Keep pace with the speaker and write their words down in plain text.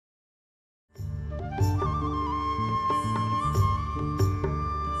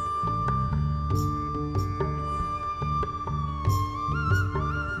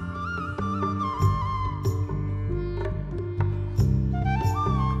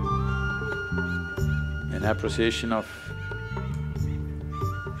in appreciation of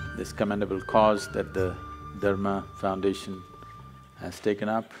this commendable cause that the Dharma Foundation has taken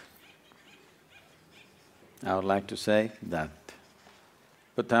up, I would like to say that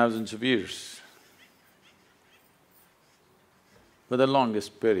for thousands of years, for the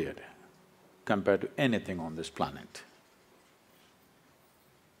longest period compared to anything on this planet,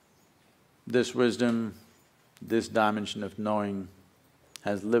 this wisdom, this dimension of knowing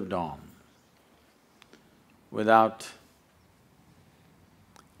has lived on without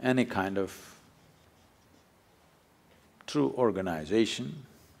any kind of true organization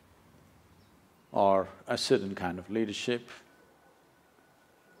or a certain kind of leadership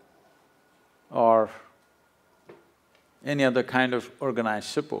or any other kind of organized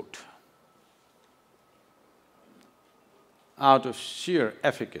support. Out of sheer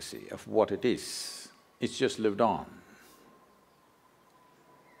efficacy of what it is, it's just lived on.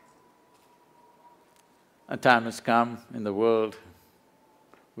 A time has come in the world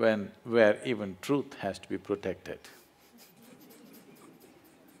where even truth has to be protected.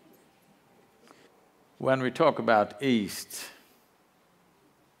 When we talk about East,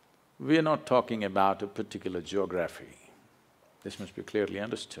 we are not talking about a particular geography. This must be clearly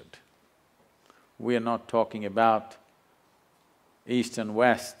understood. We are not talking about East and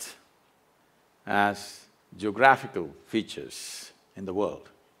West as geographical features in the world.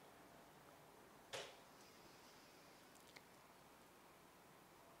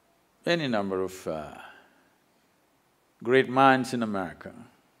 Any number of great minds in America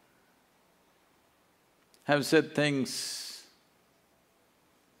have said things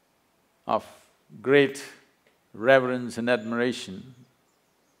of great reverence and admiration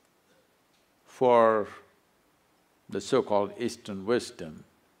for the so-called Eastern wisdom.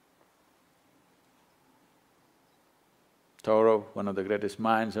 Thoreau, one of the greatest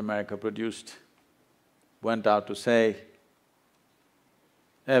minds America produced, went out to say,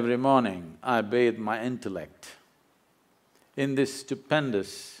 "Every morning I bathe my intellect in this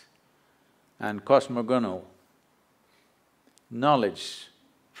stupendous and cosmogonal knowledge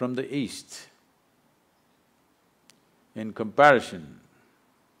from the East. In comparison,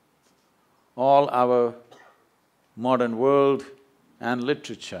 all our modern world and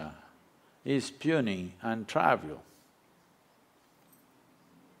literature is puny and trivial."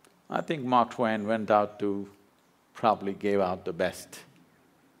 I think Mark Twain went out to probably gave out the best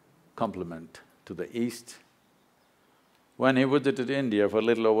compliment to the East when he visited India for a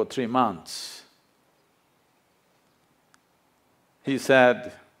little over 3 months. He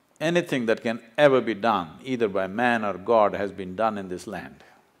said, anything that can ever be done, either by man or God, has been done in this land.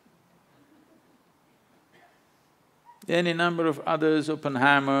 Any number of others,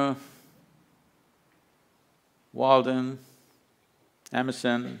 Oppenheimer, Walden,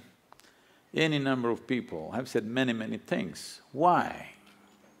 Emerson, any number of people have said many things. Why?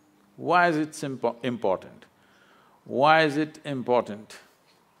 Why is it important? Why is it important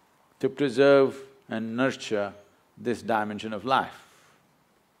to preserve and nurture this dimension of life?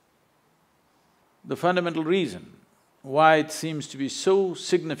 The fundamental reason why it seems to be so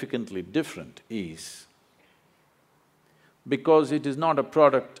significantly different is because it is not a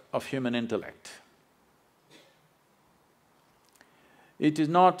product of human intellect. It is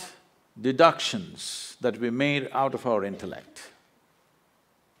not deductions that we made out of our intellect.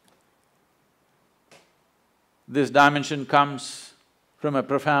 This dimension comes from a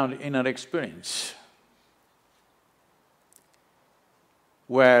profound inner experience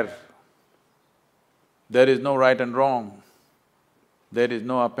where there is no right and wrong, there is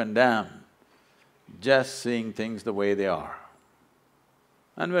no up and down, just seeing things the way they are.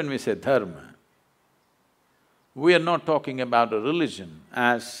 And when we say dharma, we are not talking about a religion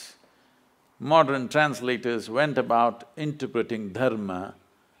as modern translators went about interpreting dharma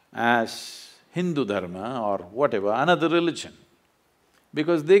as Hindu dharma or whatever, another religion.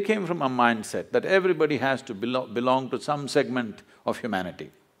 Because they came from a mindset that everybody has to belong to some segment of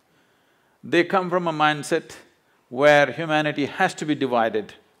humanity. They come from a mindset where humanity has to be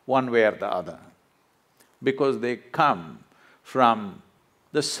divided one way or the other, because they come from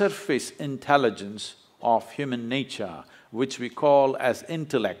the surface intelligence of human nature, which we call as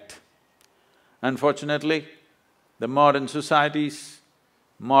intellect. Unfortunately, the modern societies,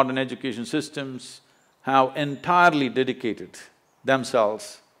 modern education systems have entirely dedicated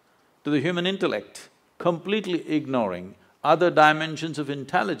themselves to the human intellect, completely ignoring other dimensions of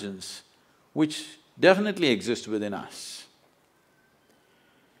intelligence which definitely exist within us.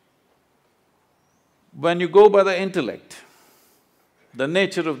 When you go by the intellect, the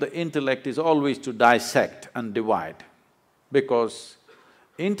nature of the intellect is always to dissect and divide, because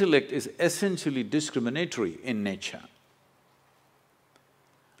intellect is essentially discriminatory in nature.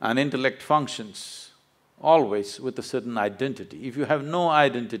 And intellect functions always with a certain identity. If you have no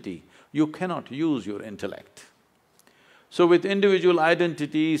identity, you cannot use your intellect. So with individual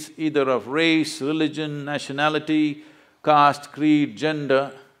identities, either of race, religion, nationality, caste, creed,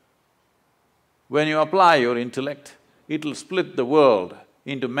 gender, when you apply your intellect, it'll split the world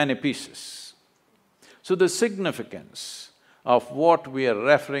into many pieces. So the significance of what we are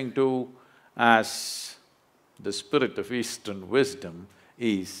referring to as the spirit of Eastern wisdom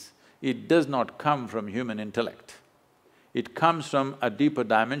is, it does not come from human intellect. It comes from a deeper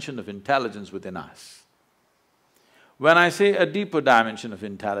dimension of intelligence within us. When I say a deeper dimension of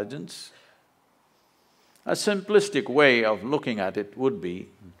intelligence, a simplistic way of looking at it would be,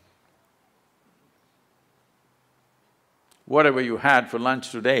 whatever you had for lunch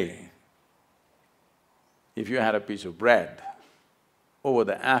today, if you had a piece of bread, over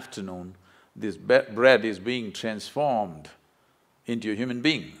the afternoon, this bread is being transformed into a human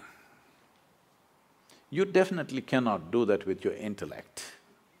being. You definitely cannot do that with your intellect.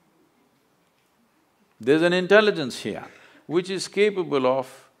 There's an intelligence here which is capable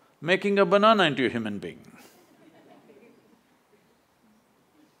of making a banana into a human being.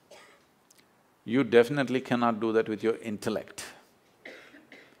 You definitely cannot do that with your intellect.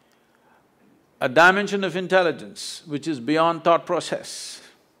 A dimension of intelligence which is beyond thought process.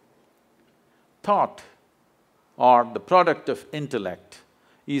 Thought, or the product of intellect,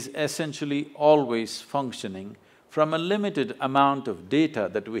 is essentially always functioning from a limited amount of data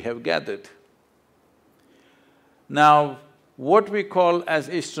that we have gathered. Now, what we call as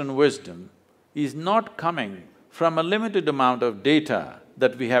Eastern wisdom is not coming from a limited amount of data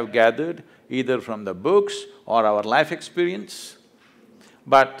that we have gathered, either from the books or our life experience,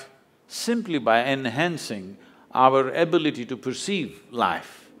 but simply by enhancing our ability to perceive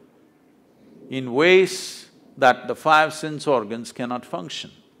life in ways that the five sense organs cannot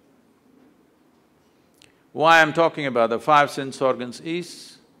function. Why I'm talking about the five sense organs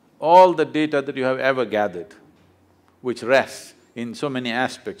is, all the data that you have ever gathered, which rests in so many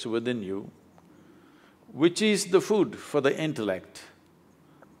aspects within you, which is the food for the intellect,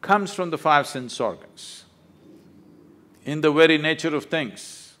 comes from the five sense organs. In the very nature of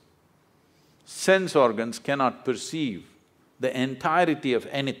things, sense organs cannot perceive the entirety of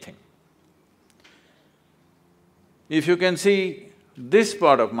anything. If you can see this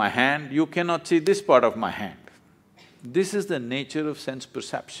part of my hand, you cannot see this part of my hand. This is the nature of sense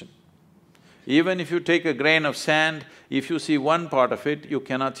perception. Even if you take a grain of sand, if you see one part of it, you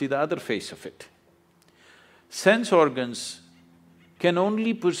cannot see the other face of it. Sense organs can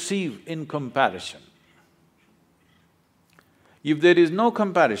only perceive in comparison. If there is no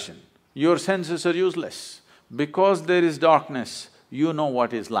comparison, your senses are useless. Because there is darkness, you know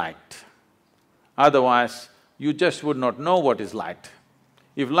what is light. Otherwise, you just would not know what is light.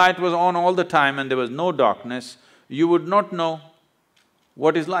 If light was on all the time and there was no darkness, you would not know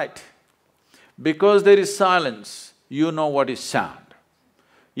what is light. Because there is silence, you know what is sound.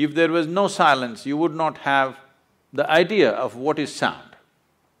 If there was no silence, you would not have the idea of what is sound.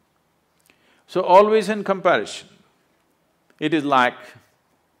 So always in comparison, it is like,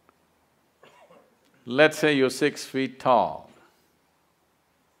 let's say you're 6 feet tall.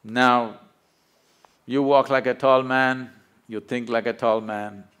 Now, you walk like a tall man, you think like a tall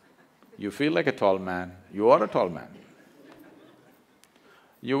man, you feel like a tall man, you are a tall man.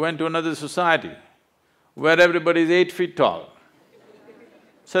 You went to another society where everybody is 8 feet tall.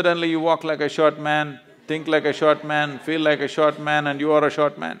 Suddenly you walk like a short man, think like a short man, feel like a short man, and you are a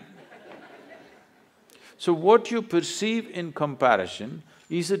short man. So what you perceive in comparison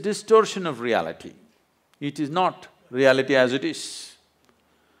is a distortion of reality. It is not reality as it is.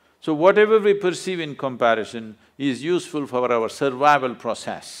 So whatever we perceive in comparison is useful for our survival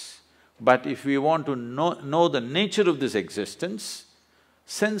process. But if we want to know the nature of this existence,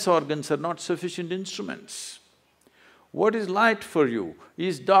 sense organs are not sufficient instruments. What is light for you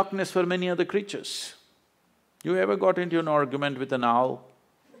is darkness for many other creatures. You ever got into an argument with an owl?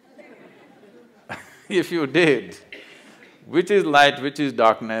 If you did, which is light, which is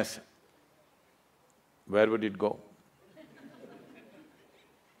darkness, where would it go?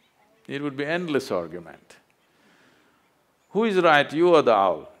 It would be endless argument. Who is right, you or the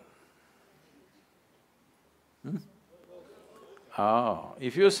owl? Oh,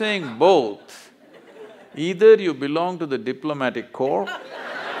 if you're saying both, either you belong to the diplomatic corps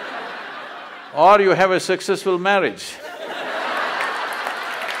or you have a successful marriage.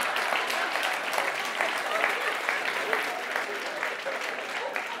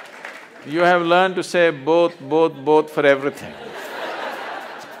 You have learned to say both for everything.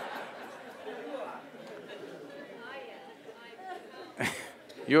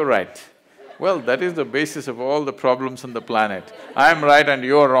 You're right. Well, that is the basis of all the problems on the planet. I'm right and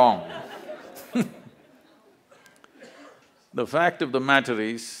you're wrong. The fact of the matter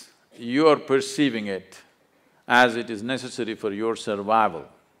is, you're perceiving it as it is necessary for your survival.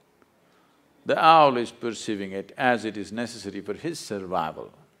 The owl is perceiving it as it is necessary for his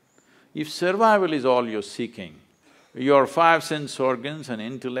survival. If survival is all you're seeking, your five sense organs and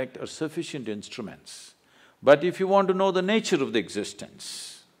intellect are sufficient instruments. But if you want to know the nature of the existence,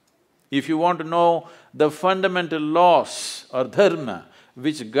 if you want to know the fundamental laws or dharma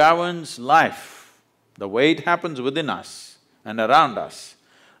which governs life, the way it happens within us and around us,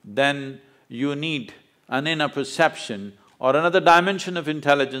 then you need an inner perception or another dimension of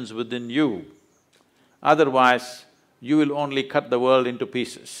intelligence within you. Otherwise, you will only cut the world into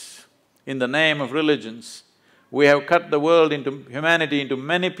pieces. In the name of religions, we have cut the world into… humanity into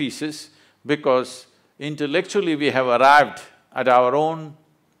many pieces because intellectually we have arrived at our own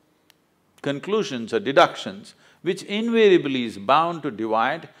conclusions or deductions, which invariably is bound to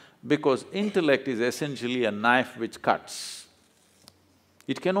divide because intellect is essentially a knife which cuts.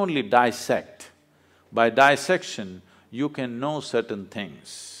 It can only dissect. By dissection, you can know certain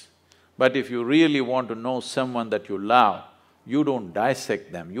things. But if you really want to know someone that you love, you don't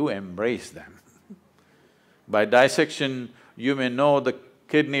dissect them, you embrace them. By dissection, you may know the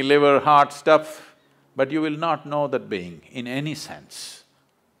kidney, liver, heart stuff, but you will not know that being in any sense.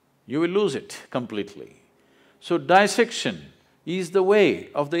 You will lose it completely. So dissection is the way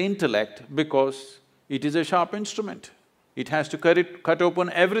of the intellect because it is a sharp instrument. It has to cut open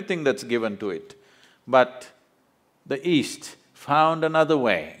everything that's given to it. But the East found another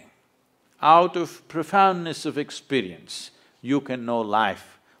way. Out of profoundness of experience, you can know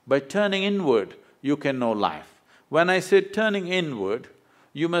life. By turning inward, you can know life. When I say turning inward,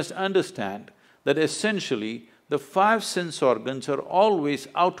 you must understand that essentially the five sense organs are always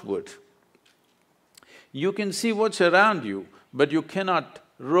outward. You can see what's around you, but you cannot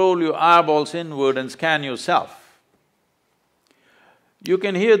roll your eyeballs inward and scan yourself. You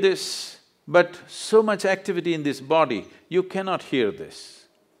can hear this, but so much activity in this body, you cannot hear this.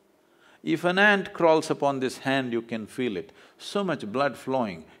 If an ant crawls upon this hand, you can feel it. So much blood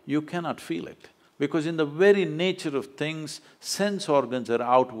flowing, you cannot feel it. Because in the very nature of things, sense organs are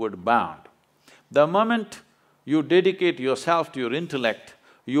outward bound. The moment you dedicate yourself to your intellect,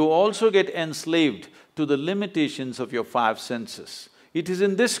 you also get enslaved to the limitations of your five senses. It is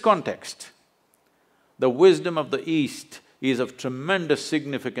in this context, the wisdom of the East is of tremendous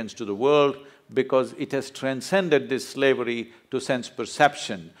significance to the world because it has transcended this slavery to sense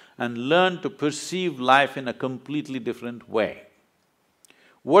perception and learned to perceive life in a completely different way.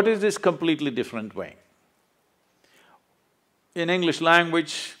 What is this completely different way? In English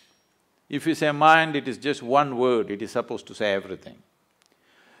language, if you say mind, it is just one word, it is supposed to say everything.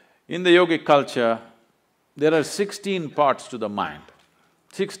 In the yogic culture, there are 16 parts to the mind,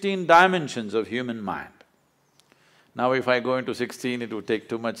 16 dimensions of human mind. Now if I go into 16, it would take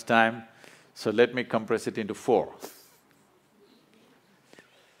too much time, so let me compress it into 4.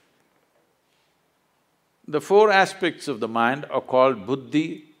 The 4 aspects of the mind are called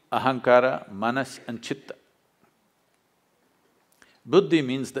buddhi, ahankara, manas and chitta. Buddhi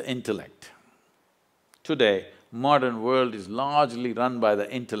means the intellect. Today, modern world is largely run by the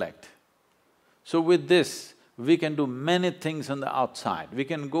intellect. So with this, we can do many things on the outside. We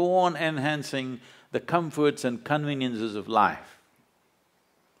can go on enhancing the comforts and conveniences of life.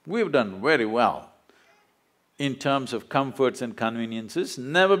 We've done very well in terms of comforts and conveniences.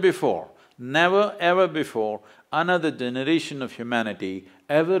 Never before, never ever before, another generation of humanity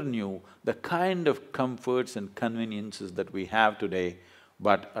ever knew the kind of comforts and conveniences that we have today,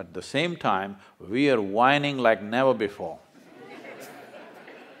 but at the same time, we are whining like never before.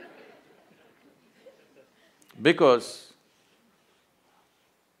 Because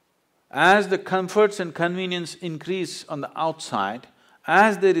as the comforts and convenience increase on the outside,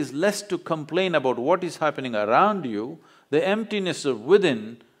 as there is less to complain about what is happening around you, the emptiness of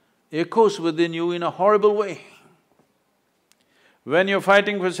within echoes within you in a horrible way. When you're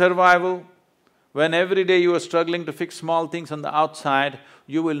fighting for survival, when every day you are struggling to fix small things on the outside,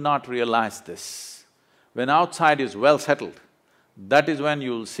 you will not realize this. When outside is well settled, that is when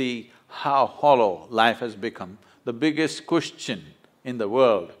you'll see how hollow life has become. The biggest question in the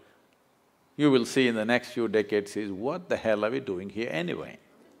world, you will see in the next few decades is, what the hell are we doing here anyway?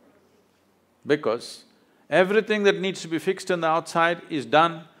 Because everything that needs to be fixed on the outside is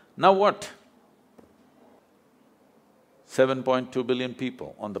done, now what? 7.2 billion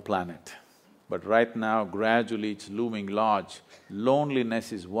people on the planet. But right now, gradually it's looming large.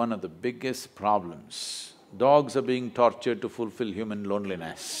 Loneliness is one of the biggest problems Dogs are being tortured to fulfill human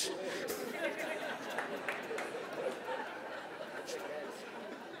loneliness.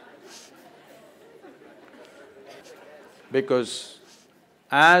 Because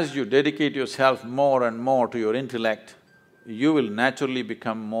as you dedicate yourself more and more to your intellect, you will naturally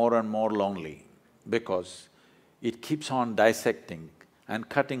become more and more lonely because it keeps on dissecting and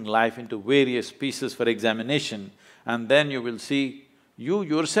cutting life into various pieces for examination, and then you will see you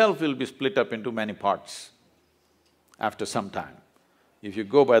yourself will be split up into many parts after some time, if you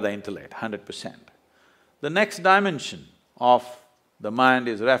go by the intellect, 100%. The next dimension of the mind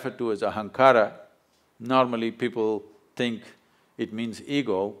is referred to as ahankara. Normally people think it means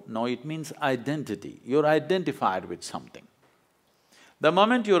ego. No, it means identity. You're identified with something. The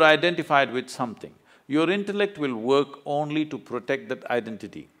moment you're identified with something, your intellect will work only to protect that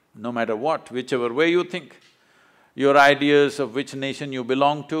identity, no matter what, whichever way you think. Your ideas of which nation you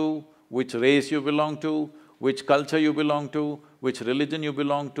belong to, which race you belong to, which culture you belong to, which religion you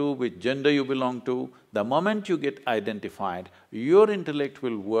belong to, which gender you belong to, the moment you get identified, your intellect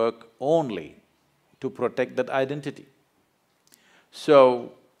will work only to protect that identity.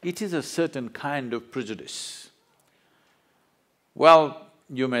 So, it is a certain kind of prejudice. Well,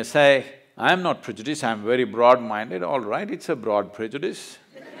 you may say, I'm not prejudiced, I'm very broad-minded. All right, it's a broad prejudice.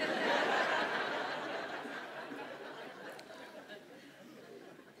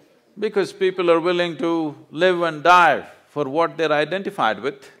 Because people are willing to live and die for what they're identified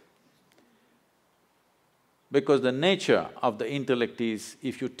with. Because the nature of the intellect is,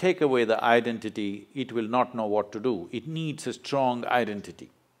 if you take away the identity, it will not know what to do. It needs a strong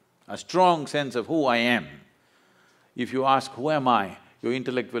identity, a strong sense of who I am. If you ask, who am I? Your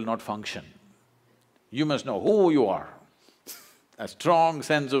intellect will not function. You must know who you are. A strong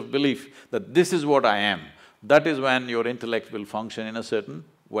sense of belief that this is what I am, that is when your intellect will function in a certain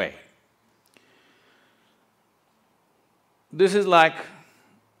way. This is like…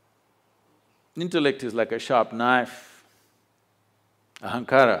 intellect is like a sharp knife.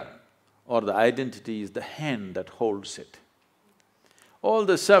 Ahankara, or the identity, is the hand that holds it. All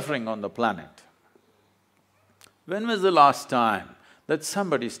the suffering on the planet. When was the last time that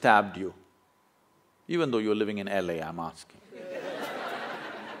somebody stabbed you? Even though you're living in LA, I'm asking.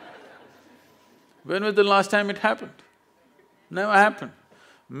 When was the last time it happened? Never happened.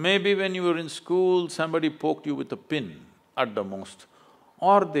 Maybe when you were in school, somebody poked you with a pin at the most,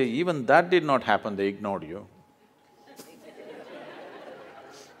 or even that did not happen, they ignored you.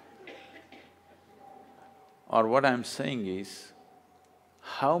 Or what I'm saying is,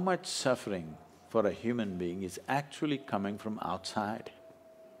 how much suffering for a human being is actually coming from outside?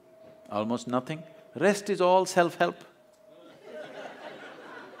 Almost nothing. Rest is all self-help.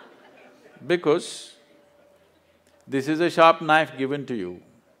 Because this is a sharp knife given to you,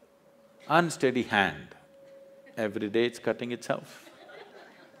 unsteady hand, every day it's cutting itself.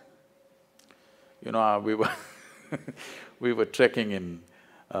 You know, we were trekking in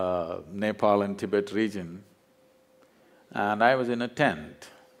Nepal and Tibet region, and I was in a tent.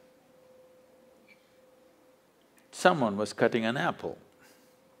 Someone was cutting an apple,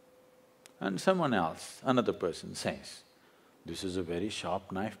 and someone else, another person says, "This is a very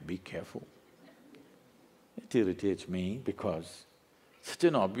sharp knife, be careful." It irritates me because such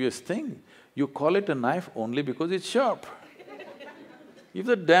an obvious thing, you call it a knife only because it's sharp. If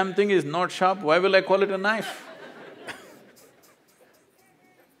the damn thing is not sharp, why will I call it a knife?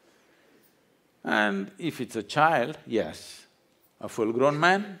 And if it's a child, yes. A full-grown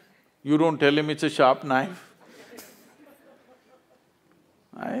man, you don't tell him it's a sharp knife.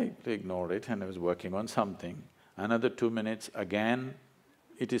 I ignored it and I was working on something. Another 2 minutes, again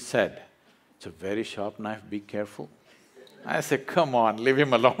it is said, "It's a very sharp knife, be careful." I said, "Come on, leave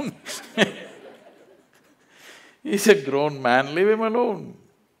him alone." He's a grown man, leave him alone.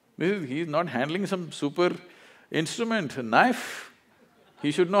 He's not handling some super instrument, a knife.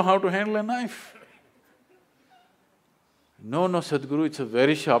 He should know how to handle a knife. "No, no, Sadhguru, it's a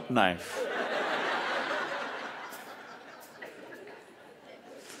very sharp knife."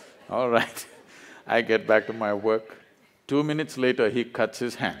 All right, I get back to my work. 2 minutes later, he cuts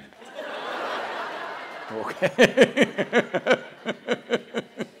his hand. Okay.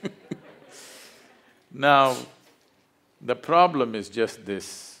 Now, the problem is just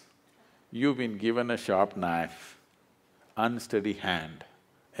this. You've been given a sharp knife, unsteady hand,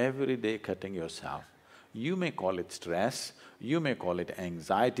 every day cutting yourself. You may call it stress, you may call it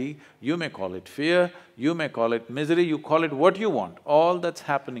anxiety, you may call it fear, you may call it misery, you call it what you want. All that's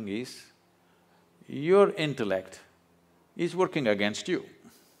happening is, your intellect is working against you.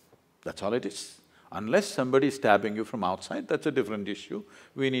 That's all it is. Unless somebody is stabbing you from outside, that's a different issue.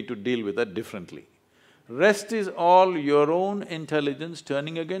 We need to deal with that differently. Rest is all your own intelligence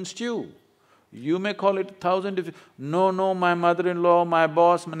turning against you. You may call it 1,000 no, my mother-in-law, my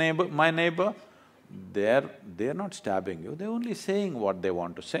boss, my neighbor, they're not stabbing you, they're only saying what they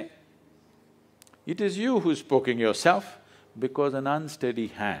want to say. It is you who's poking yourself because an unsteady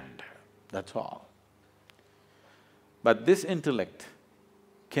hand, that's all. But this intellect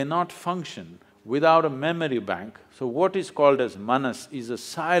cannot function without a memory bank. So what is called as manas is a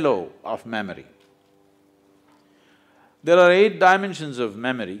silo of memory. There are 8 dimensions of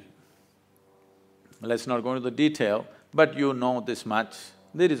memory. Let's not go into the detail, but you know this much.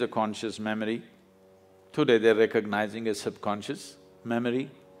 There is a conscious memory. Today they're recognizing a subconscious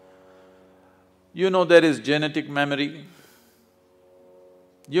memory. You know there is genetic memory.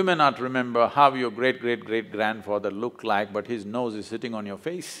 You may not remember how your great-great-great-grandfather looked like, but his nose is sitting on your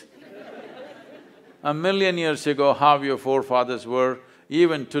face. 1,000,000 years ago, how your forefathers were,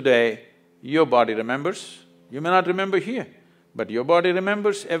 even today, your body remembers. You may not remember here, but your body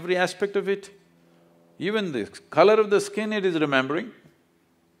remembers every aspect of it. Even the color of the skin it is remembering,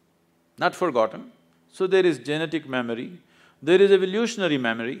 not forgotten. So there is genetic memory, there is evolutionary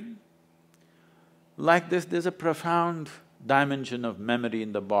memory. Like this, there's a profound dimension of memory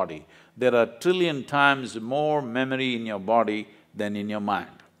in the body. There are 1,000,000,000,000 times more memory in your body than in your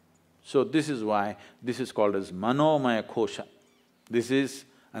mind. So this is why this is called as manomaya kosha. This is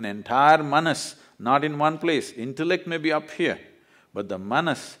an entire manas, not in one place. Intellect may be up here, but the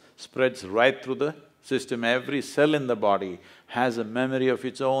manas spreads right through the system. Every cell in the body has a memory of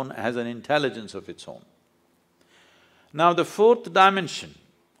its own, has an intelligence of its own. Now the 4th dimension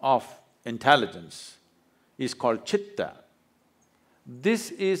of intelligence is called chitta.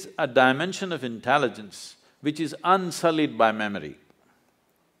 This is a dimension of intelligence which is unsullied by memory.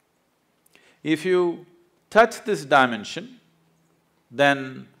 If you touch this dimension,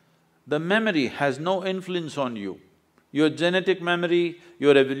 then the memory has no influence on you. Your genetic memory,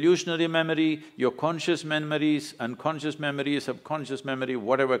 your evolutionary memory, your conscious memories, unconscious memory, subconscious memory,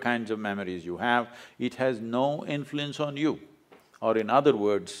 whatever kinds of memories you have, it has no influence on you. Or in other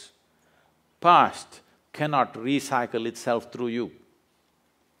words, past cannot recycle itself through you.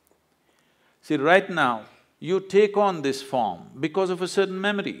 See, right now, you take on this form because of a certain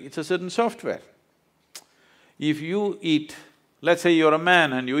memory, it's a certain software. If you eat, let's say you're a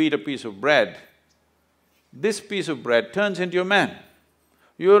man and you eat a piece of bread, this piece of bread turns into a man.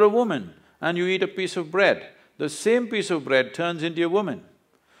 You're a woman and you eat a piece of bread, the same piece of bread turns into a woman.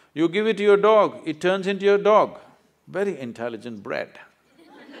 You give it to your dog, it turns into your dog. Very intelligent bread.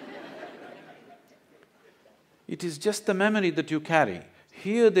 It is just the memory that you carry.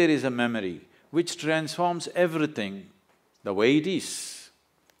 Here there is a memory which transforms everything the way it is.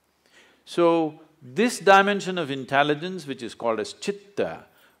 So, this dimension of intelligence, which is called as chitta,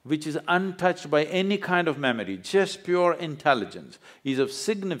 which is untouched by any kind of memory, just pure intelligence, is of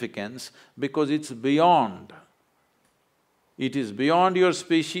significance because it's beyond. It is beyond your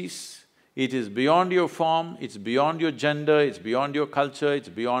species, it is beyond your form, it's beyond your gender, it's beyond your culture, it's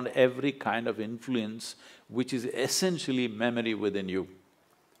beyond every kind of influence, which is essentially memory within you.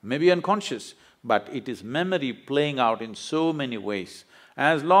 Maybe unconscious, but it is memory playing out in so many ways.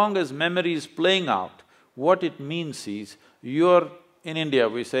 As long as memory is playing out, what it means is, in India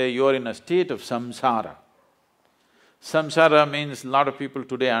we say you're in a state of samsara. Samsara means a lot of people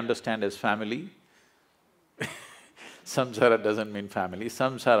today understand as family. Samsara doesn't mean family,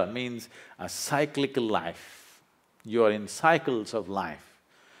 samsara means a cyclical life. You're in cycles of life.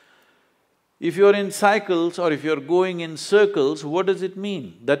 If you're in cycles or if you're going in circles, what does it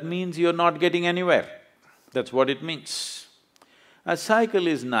mean? That means you're not getting anywhere. That's what it means. A cycle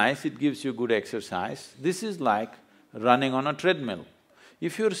is nice, it gives you good exercise. This is like running on a treadmill.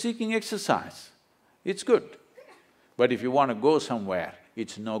 If you're seeking exercise, it's good. But if you want to go somewhere,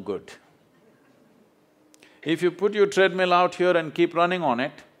 it's no good. If you put your treadmill out here and keep running on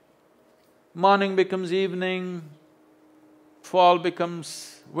it, morning becomes evening, fall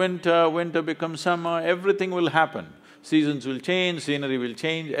becomes winter, winter becomes summer, everything will happen. Seasons will change, scenery will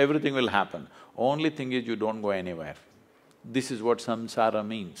change, everything will happen. Only thing is you don't go anywhere. This is what samsara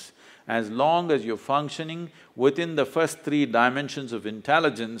means. As long as you're functioning within the first 3 dimensions of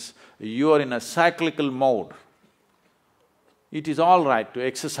intelligence, you are in a cyclical mode. It is all right to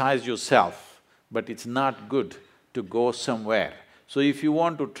exercise yourself, but it's not good to go somewhere. So if you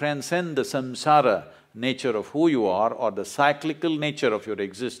want to transcend the samsara nature of who you are or the cyclical nature of your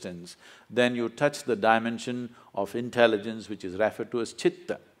existence, then you touch the dimension of intelligence which is referred to as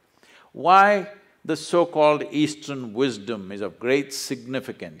chitta. Why the so-called Eastern wisdom is of great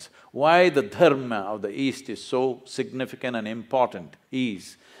significance, why the dharma of the East is so significant and important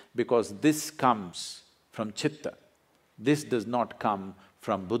is because this comes from chitta. This does not come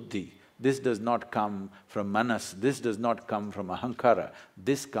from buddhi. This does not come from manas. This does not come from ahankara.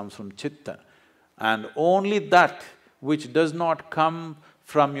 This comes from chitta. And only that which does not come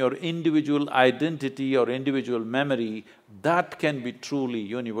from your individual identity or individual memory, that can be truly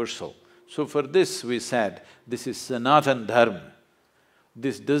universal. So for this we said, this is Sanatan Dharma.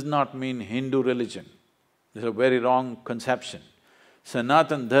 This does not mean Hindu religion. This is a very wrong conception.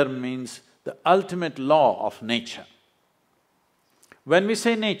 Sanatan Dharma means the ultimate law of nature. When we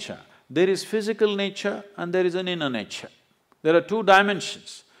say nature, there is physical nature and there is an inner nature. There are two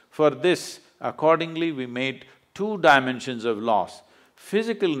dimensions. For this, accordingly, we made two dimensions of laws.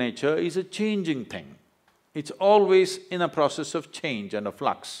 Physical nature is a changing thing. It's always in a process of change and a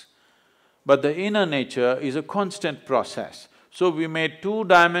flux. But the inner nature is a constant process. So we made two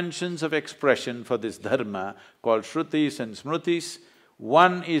dimensions of expression for this dharma called Shrutis and Smritis.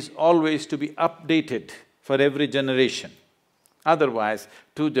 One is always to be updated for every generation. Otherwise,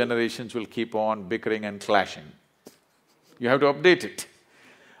 two generations will keep on bickering and clashing. You have to update it.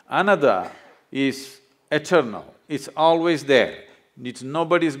 Another is eternal, it's always there. It's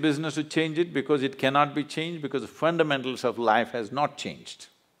nobody's business to change it because it cannot be changed because the fundamentals of life has not changed.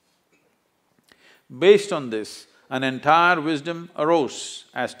 Based on this, an entire wisdom arose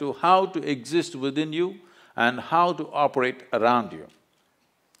as to how to exist within you and how to operate around you.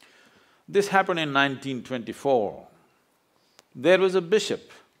 This happened in 1924. There was a bishop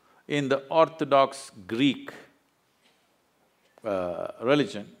in the Orthodox Greek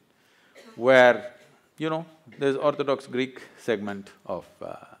religion where, there's Orthodox Greek segment of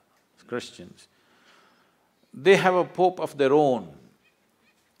Christians. They have a pope of their own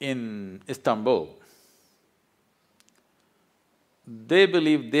in Istanbul. They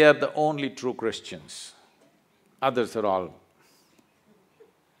believe they are the only true Christians. Others are all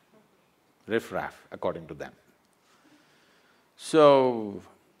riffraff, according to them. So,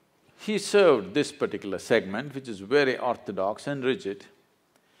 he served this particular segment, which is very orthodox and rigid.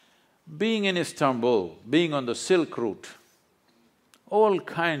 Being in Istanbul, being on the Silk Route, all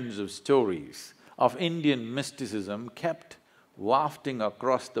kinds of stories of Indian mysticism kept wafting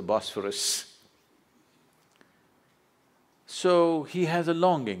across the Bosphorus. So, he has a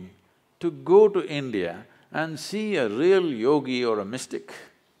longing to go to India and see a real yogi or a mystic.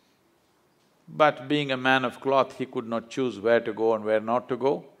 But being a man of cloth, he could not choose where to go and where not to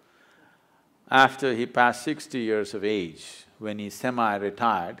go. After he passed 60 years of age, when he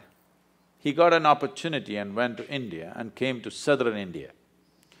semi-retired, he got an opportunity and went to India and came to southern India.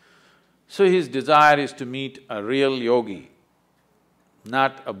 So his desire is to meet a real yogi,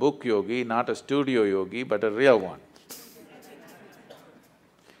 not a book yogi, not a studio yogi, but a real one.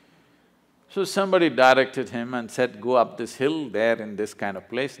 So somebody directed him and said, go up this hill, there in this kind of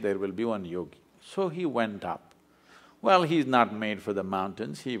place, there will be one yogi. So he went up. Well, he's not made for the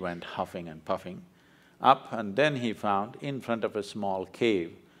mountains, he went huffing and puffing up, and then he found in front of a small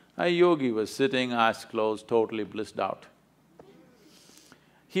cave, a yogi was sitting, eyes closed, totally blissed out.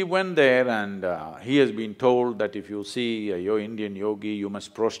 He went there and he has been told that if you see a Indian yogi, you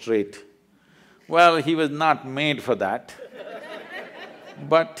must prostrate. Well, he was not made for that,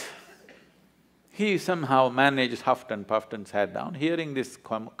 but he somehow managed, huffed and puffed and sat down. Hearing this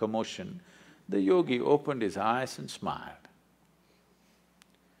commotion, the yogi opened his eyes and smiled.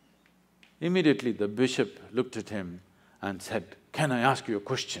 Immediately the bishop looked at him and said, "Can I ask you a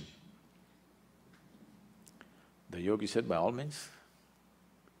question?" The yogi said, "By all means."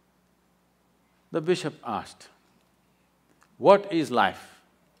 The bishop asked, "What is life?"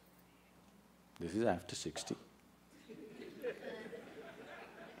 This is after 60.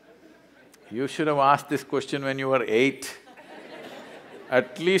 You should have asked this question when you were 8,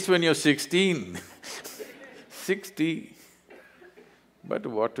 at least when you're 16, 60. But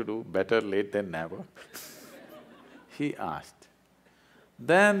what to do, better late than never. He asked.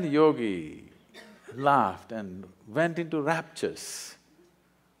 Then the yogi laughed and went into raptures.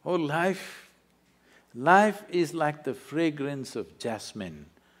 Oh, life is like the fragrance of jasmine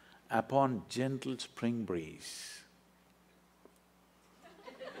upon gentle spring breeze.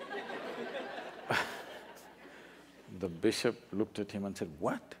 The bishop looked at him and said,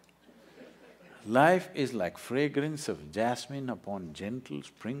 "What? Life is like fragrance of jasmine upon gentle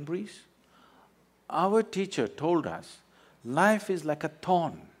spring breeze? Our teacher told us, life is like a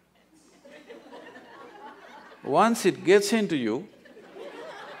thorn. Once it gets into you,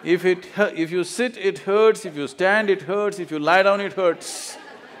 if you sit, it hurts, if you stand, it hurts, if you lie down, it hurts.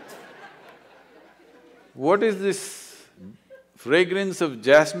 What is this fragrance of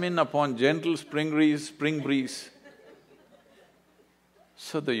jasmine upon gentle spring breeze?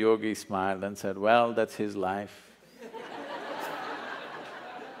 So the yogi smiled and said, well, that's his life.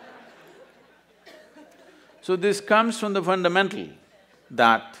 So this comes from the fundamental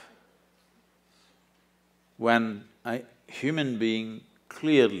that when a human being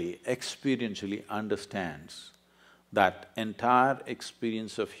clearly, experientially understands that entire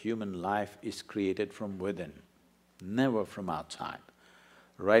experience of human life is created from within, never from outside.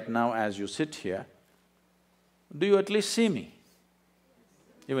 Right now as you sit here, do you at least see me?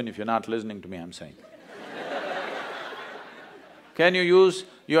 Even if you're not listening to me, I'm saying. Can you use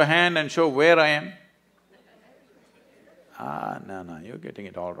your hand and show where I am? No, you're getting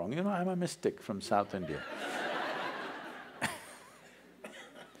it all wrong. You know, I'm a mystic from South India.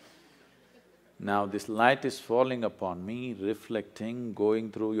 Now this light is falling upon me, reflecting,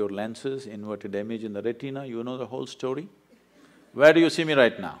 going through your lenses, inverted image in the retina, you know the whole story. Where do you see me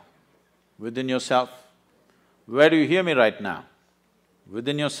right now? Within yourself. Where do you hear me right now?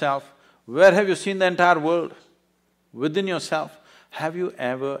 Within yourself. Where have you seen the entire world? Within yourself. Have you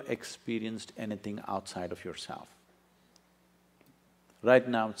ever experienced anything outside of yourself? Right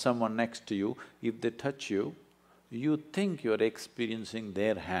now, someone next to you, if they touch you, you think you're experiencing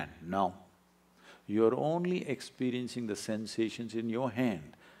their hand. No. You're only experiencing the sensations in your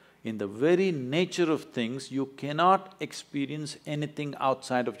hand. In the very nature of things, you cannot experience anything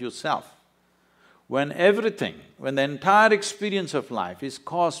outside of yourself. When the entire experience of life is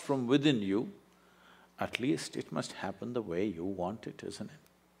caused from within you, at least it must happen the way you want it, isn't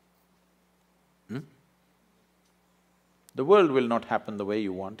it? The world will not happen the way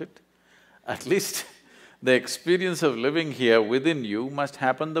you want it. At least the experience of living here within you must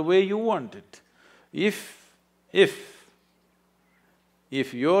happen the way you want it. If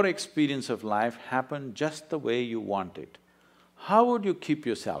your experience of life happened just the way you want it, how would you keep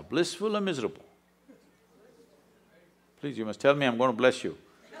yourself, blissful or miserable? Please, you must tell me, I'm going to bless you.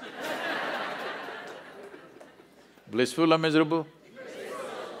 Blissful or miserable?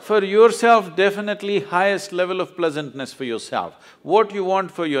 For yourself, definitely highest level of pleasantness for yourself. What you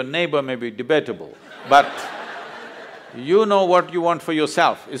want for your neighbor may be debatable, but you know what you want for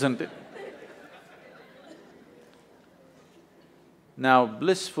yourself, isn't it? Now,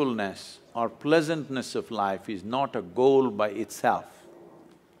 blissfulness or pleasantness of life is not a goal by itself.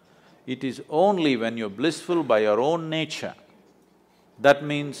 It is only when you're blissful by your own nature. That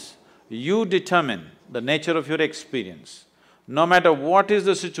means you determine the nature of your experience. No matter what is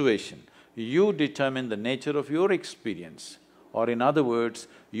the situation, you determine the nature of your experience. Or in other words,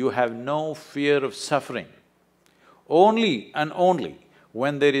 you have no fear of suffering. Only and only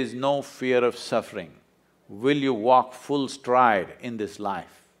when there is no fear of suffering will you walk full stride in this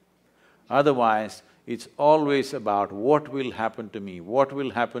life. Otherwise, it's always about what will happen to me, what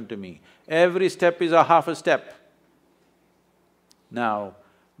will happen to me. Every step is a half a step. Now,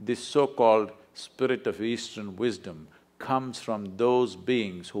 this so-called spirit of Eastern wisdom comes from those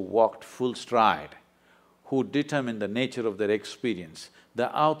beings who walked full stride, who determined the nature of their experience.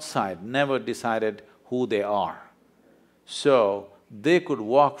 The outside never decided who they are. So, they could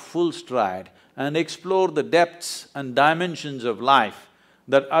walk full stride and explore the depths and dimensions of life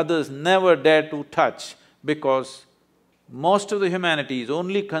that others never dare to touch, because most of the humanity is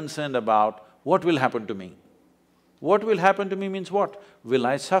only concerned about what will happen to me. What will happen to me means what? Will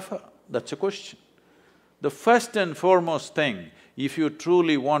I suffer? That's a question. The first and foremost thing, if you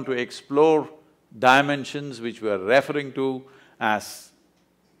truly want to explore dimensions which we are referring to as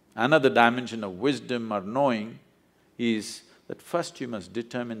another dimension of wisdom or knowing, is that first you must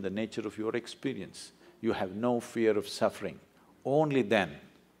determine the nature of your experience. You have no fear of suffering. Only then,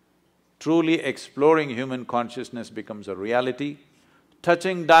 truly exploring human consciousness becomes a reality.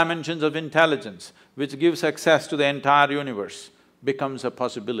 Touching dimensions of intelligence, which gives access to the entire universe, becomes a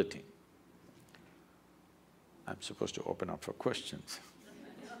possibility. I'm supposed to open up for questions.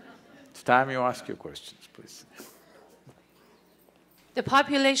 It's time you ask your questions, please. The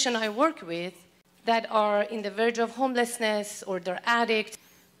population I work with that are in the verge of homelessness or they're addicts,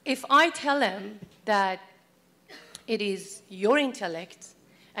 if I tell them that it is your intellect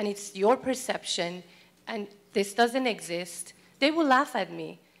and it's your perception and this doesn't exist, they will laugh at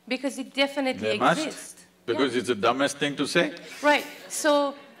me because it definitely exists. Must, because it's the dumbest thing to say. Right.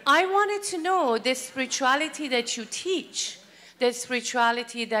 So I wanted to know the spirituality that you teach, the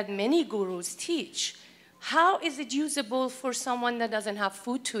spirituality that many gurus teach. How is it usable for someone that doesn't have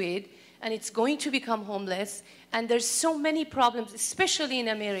food to eat and it's going to become homeless, and there's so many problems, especially in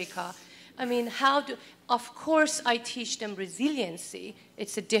America? I mean, of course I teach them resiliency,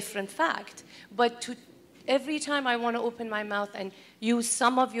 it's a different fact, but every time I want to open my mouth and use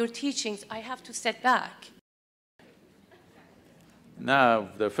some of your teachings, I have to step back. Now,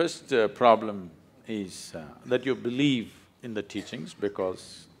 the first problem is that you believe in the teachings,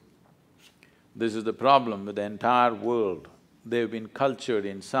 because this is the problem with the entire world. They've been cultured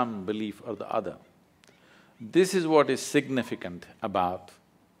in some belief or the other. This is what is significant about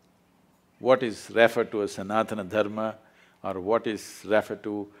what is referred to as Sanatana Dharma or what is referred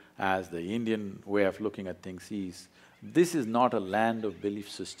to as the Indian way of looking at things is, this is not a land of belief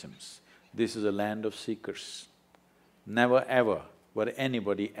systems, this is a land of seekers. Never ever were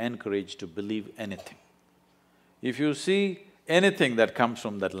anybody encouraged to believe anything. If you see anything that comes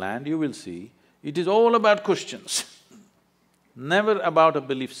from that land, you will see it is all about questions, never about a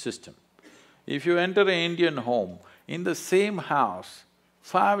belief system. If you enter an Indian home, in the same house,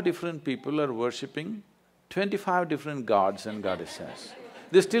 5 different people are worshipping 25 different gods and goddesses.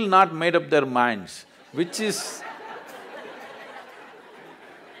 They're still not made up their minds, which is…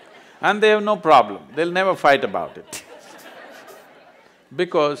 and they have no problem, they'll never fight about it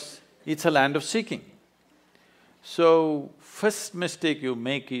because it's a land of seeking. So, first mistake you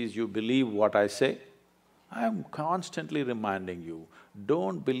make is you believe what I say. I am constantly reminding you,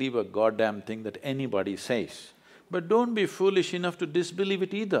 don't believe a goddamn thing that anybody says. But don't be foolish enough to disbelieve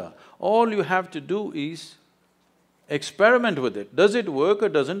it either. All you have to do is experiment with it. Does it work or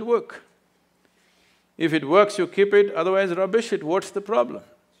doesn't work? If it works, you keep it, otherwise rubbish it, what's the problem?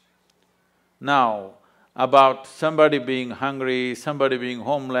 Now, about somebody being hungry, somebody being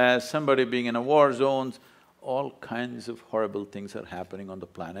homeless, somebody being in a war zone, all kinds of horrible things are happening on the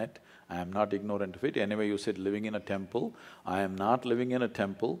planet. I am not ignorant of it. Anyway, you said living in a temple. I am not living in a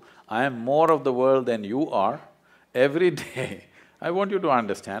temple. I am more of the world than you are. Every day, I want you to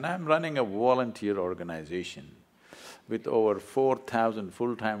understand, I am running a volunteer organization with over 4,000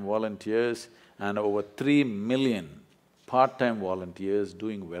 full-time volunteers and over 3 million part-time volunteers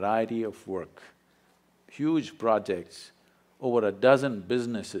doing variety of work, huge projects, over a dozen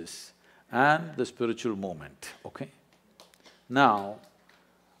businesses and the spiritual movement, okay? Now,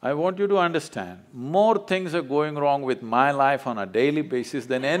 I want you to understand, more things are going wrong with my life on a daily basis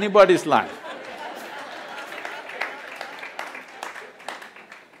than anybody's life.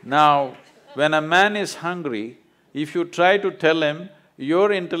 Now, when a man is hungry, if you try to tell him,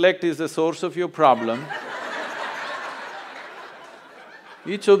 your intellect is the source of your problem,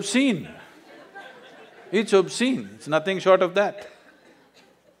 it's obscene. It's obscene, it's nothing short of that.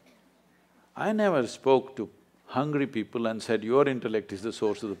 I never spoke to hungry people and said, your intellect is the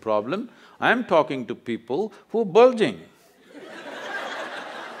source of the problem. I'm talking to people who are bulging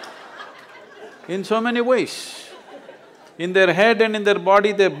in so many ways. In their head and in their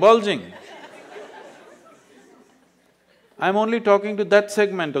body, they're bulging. I'm only talking to that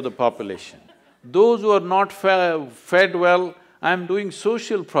segment of the population. Those who are not fed well, I'm doing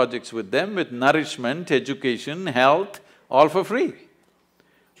social projects with them with nourishment, education, health, all for free.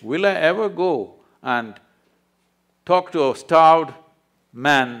 Will I ever go and talk to a starved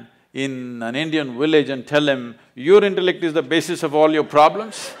man in an Indian village and tell him, your intellect is the basis of all your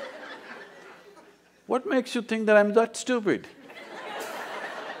problems? What makes you think that I'm that stupid?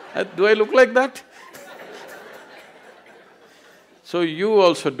 Do I look like that? So you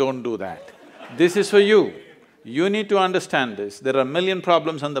also don't do that. This is for you. You need to understand this. There are 1,000,000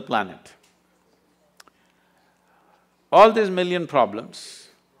 problems on the planet. All these 1,000,000 problems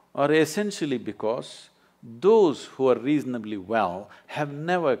are essentially because those who are reasonably well have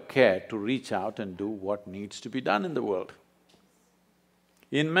never cared to reach out and do what needs to be done in the world.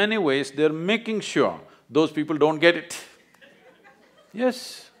 In many ways, they're making sure those people don't get it.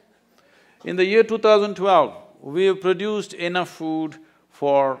 Yes. In the year 2012, we have produced enough food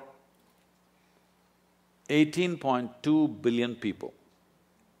for 18.2 billion people.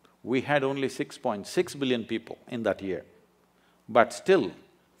 We had only 6.6 billion people in that year. But still,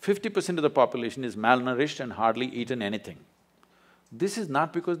 50% of the population is malnourished and hardly eaten anything. This is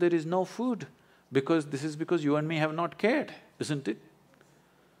not because there is no food, this is because you and me have not cared, isn't it?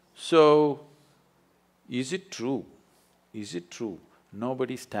 So, is it true? Is it true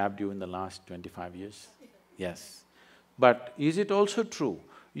nobody stabbed you in the last 25 years? Yes. But is it also true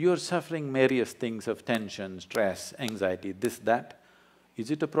you're suffering various things of tension, stress, anxiety, this, that?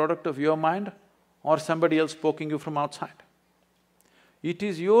 Is it a product of your mind or somebody else poking you from outside? It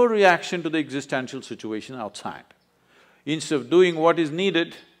is your reaction to the existential situation outside. Instead of doing what is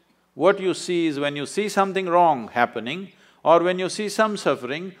needed, what you see is when you see something wrong happening or when you see some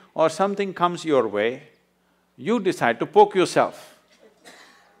suffering or something comes your way, you decide to poke yourself.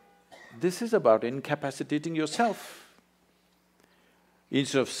 This is about incapacitating yourself.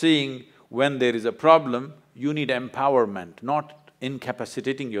 Instead of seeing when there is a problem, you need empowerment, not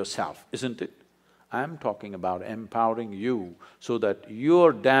incapacitating yourself, isn't it? I'm talking about empowering you so that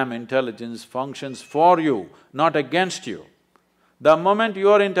your damn intelligence functions for you, not against you. The moment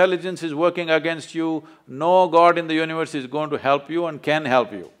your intelligence is working against you, no God in the universe is going to help you and can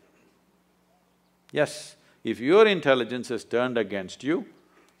help you. Yes, if your intelligence has turned against you,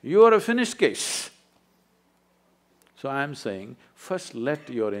 you are a finished case. So I'm saying, first let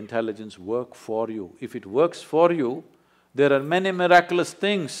your intelligence work for you. If it works for you, there are many miraculous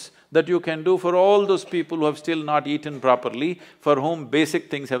things that you can do for all those people who have still not eaten properly, for whom basic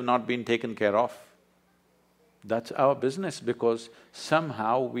things have not been taken care of. That's our business, because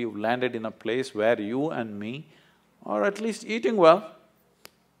somehow we've landed in a place where you and me are at least eating well.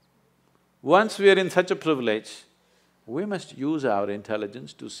 Once we are in such a privilege, we must use our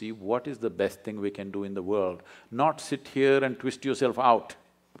intelligence to see what is the best thing we can do in the world, not sit here and twist yourself out.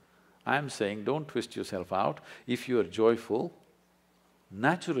 I'm saying don't twist yourself out. If you are joyful,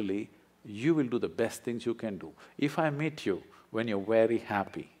 naturally you will do the best things you can do. If I meet you when you're very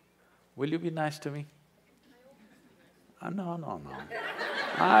happy, will you be nice to me? No.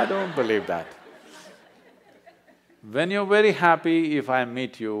 I don't believe that. When you're very happy, if I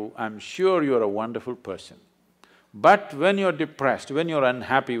meet you, I'm sure you're a wonderful person. But when you're depressed, when you're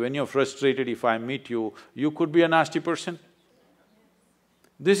unhappy, when you're frustrated, if I meet you, you could be a nasty person.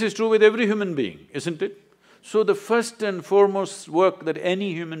 This is true with every human being, isn't it? So the first and foremost work that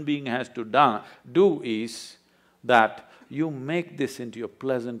any human being has to do is that you make this into a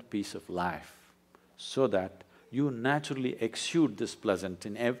pleasant piece of life, so that you naturally exude this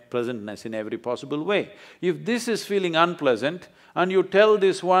pleasantness in every possible way. If this is feeling unpleasant and you tell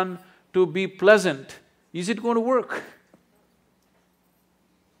this one to be pleasant, is it going to work?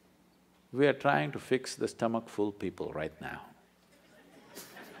 We are trying to fix the stomach-full people right now.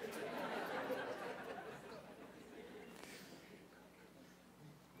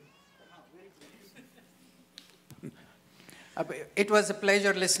 It was a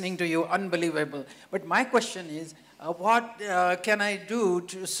pleasure listening to you, unbelievable. But my question is, what can I do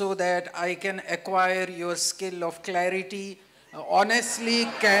so that I can acquire your skill of clarity? Honestly,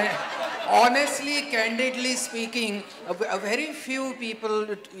 candidly speaking, very few people,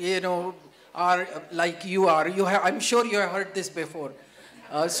 are like you are. I'm sure you have heard this before.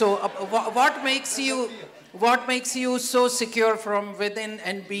 What makes you so secure from within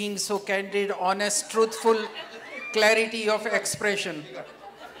and being so candid, honest, truthful? Clarity of expression.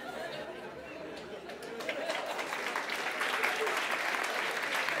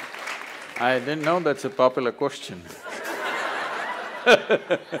 I didn't know that's a popular question.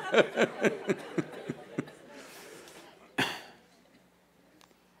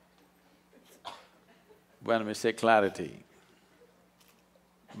 When we say clarity,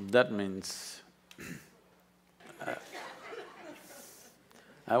 that means…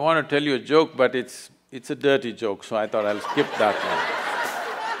 I want to tell you a joke, but it's a dirty joke, so I thought I'll skip that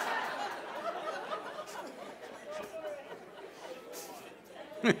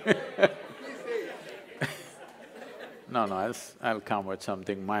one. No, I'll come with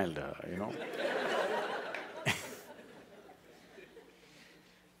something milder,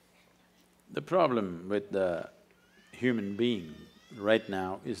 The problem with the human being right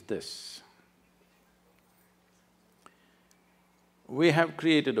now is this. We have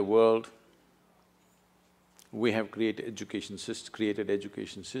created a world, we have created education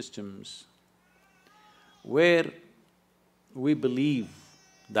systems where we believe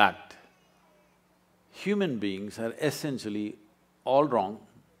that human beings are essentially all wrong,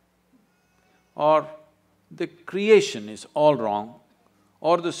 or the creation is all wrong,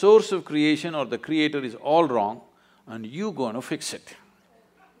 or the source of creation or the creator is all wrong, and you're going to fix it.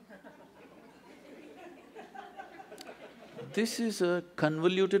 This is a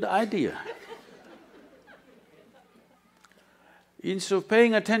convoluted idea. Instead of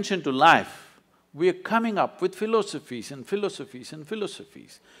paying attention to life, we are coming up with philosophies and philosophies and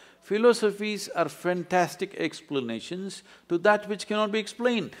philosophies. Philosophies are fantastic explanations to that which cannot be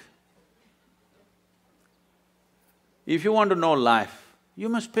explained. If you want to know life, you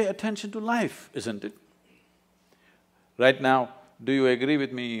must pay attention to life, isn't it? Right now, do you agree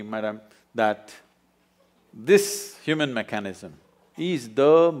with me, madam, that this human mechanism is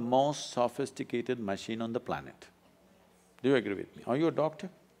the most sophisticated machine on the planet? Do you agree with me? Are you a doctor?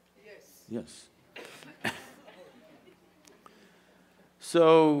 Yes. Yes.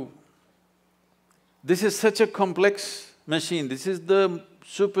 So, this is such a complex machine, this is the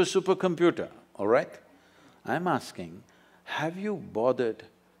supercomputer, all right? I'm asking, have you bothered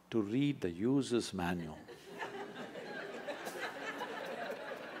to read the user's manual?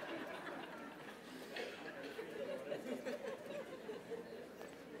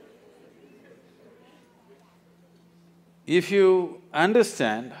 If you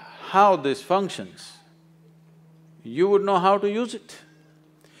understand how this functions, you would know how to use it.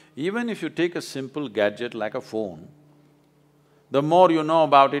 Even if you take a simple gadget like a phone, the more you know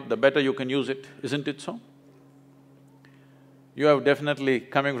about it, the better you can use it, isn't it so? You have definitely,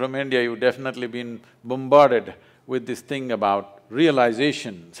 coming from India, you've definitely been bombarded with this thing about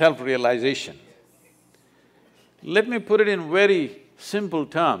realization, self-realization. Let me put it in very simple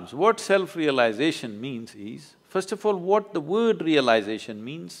terms. What self-realization means is, first of all, what the word realization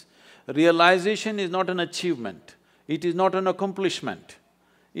means. Realization is not an achievement, it is not an accomplishment,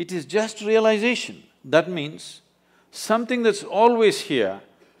 it is just realization. That means something that's always here,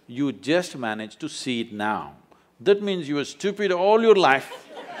 you just manage to see it now. That means you were stupid all your life.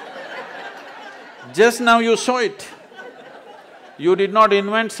 Just now you saw it. You did not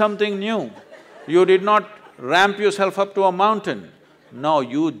invent something new. You did not ramp yourself up to a mountain. No,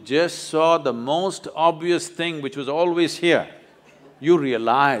 you just saw the most obvious thing which was always here. You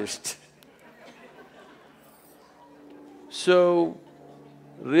realized. So,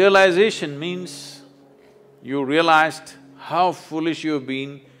 realization means you realized how foolish you've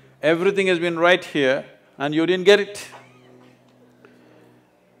been, everything has been right here and you didn't get it.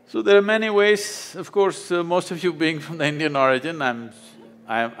 So there are many ways, of course, most of you being from the Indian origin, I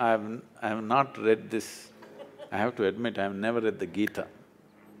have not read this. I have to admit, I have never read the Gita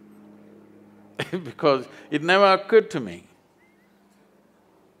because it never occurred to me.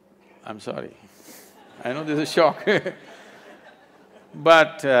 I'm sorry, I know this is a shock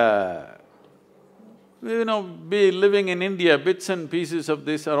but living in India, bits and pieces of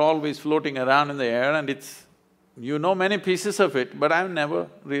this are always floating around in the air and it's… you know many pieces of it, but I've never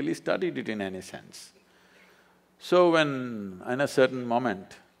really studied it in any sense. So when, in a certain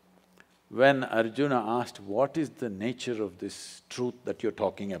moment, when Arjuna asked, what is the nature of this truth that you're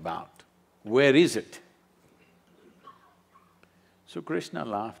talking about? Where is it? So Krishna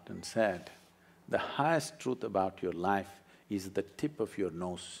laughed and said, the highest truth about your life is the tip of your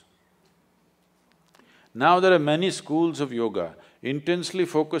nose. Now there are many schools of yoga intensely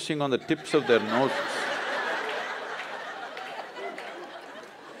focusing on the tips of their noses.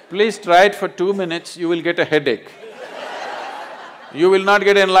 Please try it for 2 minutes, you will get a headache. You will not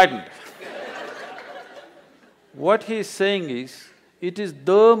get enlightened. What he is saying is, it is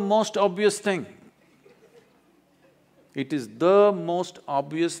the most obvious thing. It is the most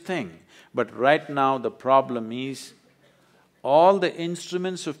obvious thing. But right now the problem is, all the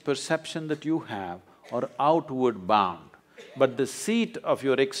instruments of perception that you have are outward bound, but the seat of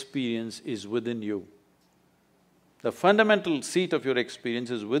your experience is within you. The fundamental seat of your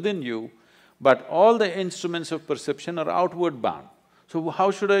experience is within you, but all the instruments of perception are outward bound. So how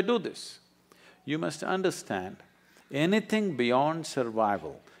should I do this? You must understand, anything beyond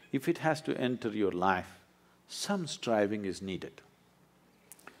survival, if it has to enter your life, some striving is needed.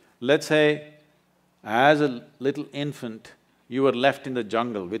 Let's say, as a little infant, you were left in the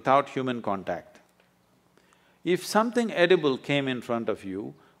jungle without human contact. If something edible came in front of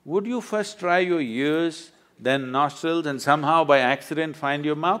you, would you first try your ears, then nostrils and somehow by accident find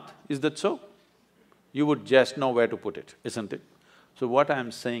your mouth? Is that so? You would just know where to put it, isn't it? So what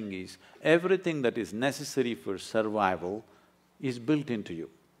I'm saying is, everything that is necessary for survival is built into you.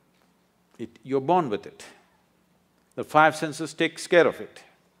 You're born with it. The five senses takes care of it.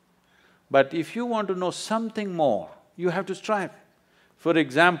 But if you want to know something more, you have to strive. For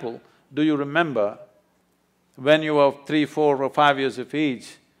example, do you remember when you were 3, 4 or 5 years of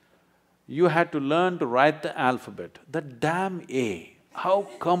age, you had to learn to write the alphabet. That damn A, how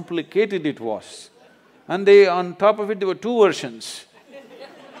complicated it was. And on top of it, there were 2 versions.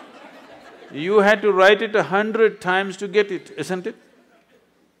 You had to write it 100 times to get it, isn't it?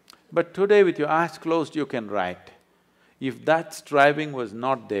 But today with your eyes closed, you can write. If that striving was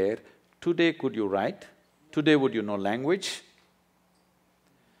not there, today could you write? Today would you know language?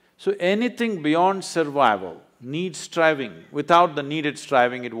 So anything beyond survival needs striving. Without the needed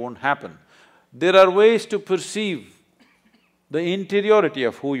striving, it won't happen. There are ways to perceive the interiority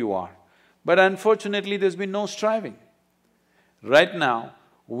of who you are, but unfortunately there's been no striving. Right now,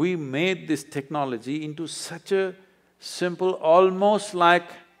 we made this technology into such a simple, almost like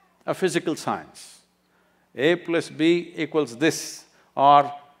a physical science. A plus B equals this,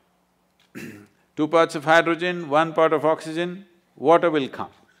 or 2 parts of hydrogen, 1 part of oxygen, water will come.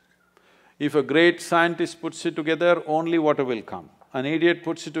 If a great scientist puts it together, only water will come. An idiot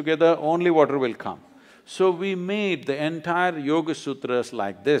puts it together, only water will come. So we made the entire Yoga Sutras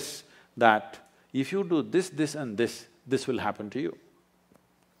like this, that if you do this, this and this will happen to you.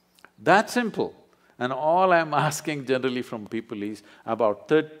 That simple. And all I'm asking generally from people is, about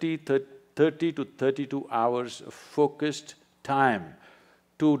 30 30 to 32 hours of focused time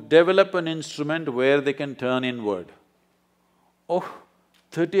to develop an instrument where they can turn inward. Oh,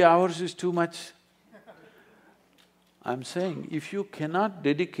 30 hours is too much. I'm saying, if you cannot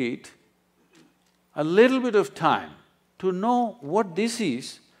dedicate a little bit of time to know what this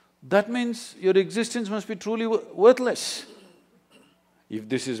is, that means your existence must be truly worthless. If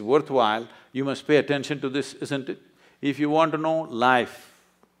this is worthwhile, you must pay attention to this, isn't it? If you want to know life,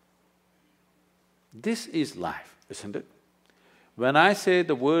 this is life, isn't it? When I say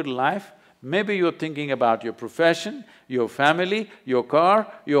the word life, maybe you're thinking about your profession, your family, your car,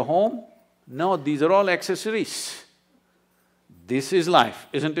 your home. No, these are all accessories. This is life,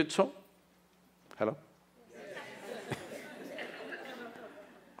 isn't it so? Hello?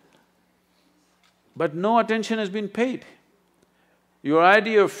 But no attention has been paid. Your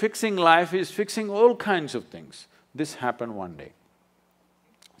idea of fixing life is fixing all kinds of things. This happened one day.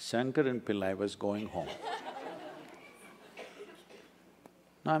 Shankaran Pillai was going home.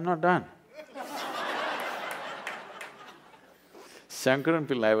 No, I'm not done. Shankaran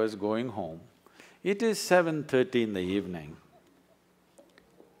Pillai was going home. It is 7:30 in the evening.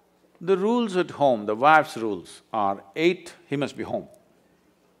 The rules at home, the wife's rules are 8, he must be home.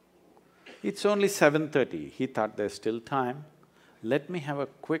 It's only 7:30, he thought there's still time, let me have a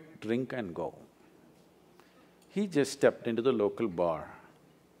quick drink and go. He just stepped into the local bar.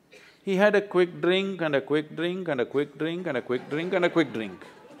 He had a quick drink and a quick drink and a quick drink and a quick drink and a quick drink.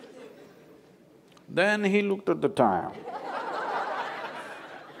 Then he looked at the time.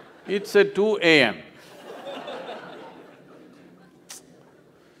 It's at 2 a.m.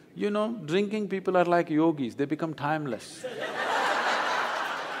 You know, drinking people are like yogis, they become timeless.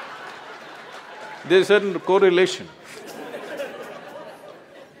 There's a certain correlation.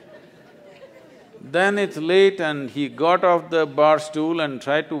 Then it's late and he got off the bar stool and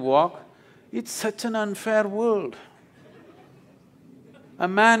tried to walk. It's such an unfair world. A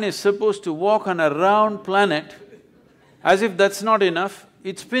man is supposed to walk on a round planet, as if that's not enough,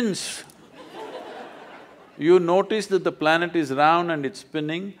 it spins. You notice that the planet is round and it's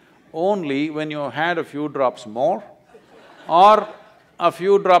spinning only when you had a few drops more, or a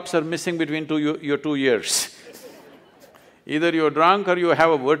few drops are missing between your 2 ears. Either you're drunk or you have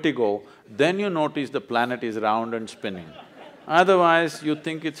a vertigo, then you notice the planet is round and spinning. Otherwise, you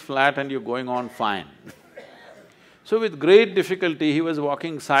think it's flat and you're going on fine. So with great difficulty, he was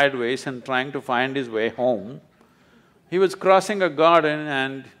walking sideways and trying to find his way home. He was crossing a garden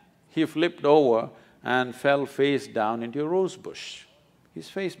and he flipped over and fell face down into a rose bush. His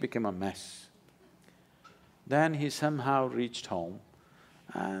face became a mess. Then he somehow reached home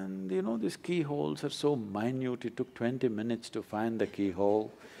and you know, these keyholes are so minute, it took 20 minutes to find the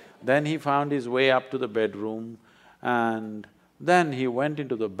keyhole. Then he found his way up to the bedroom and then he went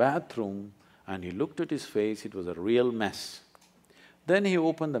into the bathroom and he looked at his face, it was a real mess. Then he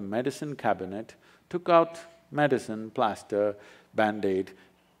opened the medicine cabinet, took out medicine, plaster, band-aid,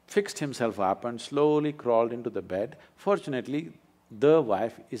 fixed himself up and slowly crawled into the bed. Fortunately, the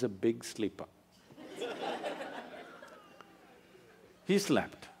wife is a big sleeper. He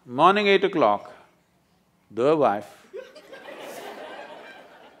slept. Morning 8 o'clock, the wife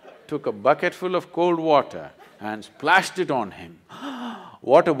took a bucket full of cold water and splashed it on him.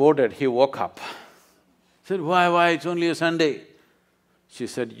 What about it? He woke up. Said, why, it's only a Sunday. She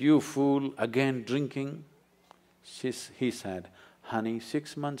said, you fool, again drinking? He said, honey,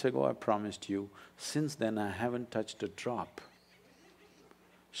 6 months ago I promised you, since then I haven't touched a drop.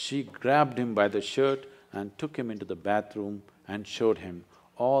 She grabbed him by the shirt and took him into the bathroom and showed him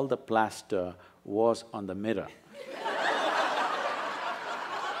all the plaster was on the mirror.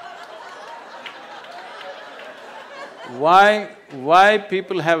 Why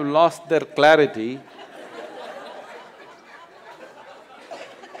people have lost their clarity?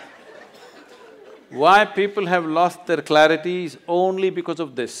 Why people have lost their clarity is only because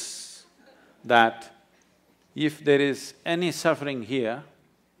of this, that if there is any suffering here,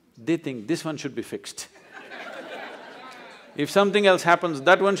 they think this one should be fixed. If something else happens,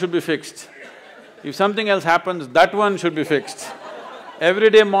 that one should be fixed. If something else happens, that one should be fixed.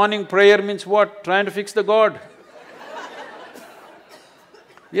 Everyday morning prayer means what? Trying to fix the God.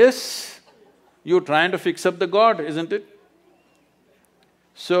 Yes, you're trying to fix up the God, isn't it?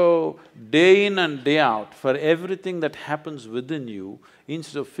 So, day in and day out, for everything that happens within you,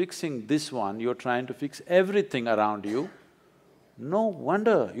 instead of fixing this one, you're trying to fix everything around you. No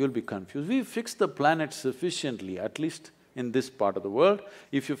wonder you'll be confused. We've fixed the planet sufficiently, at least in this part of the world.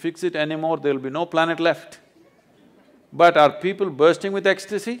 If you fix it anymore, there'll be no planet left. But are people bursting with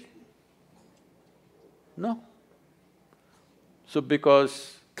ecstasy? No. So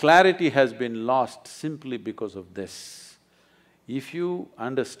because Clarity has been lost simply because of this. If you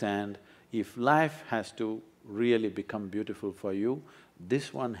understand, if life has to really become beautiful for you,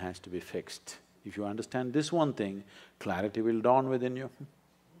 this one has to be fixed. If you understand this one thing, clarity will dawn within you.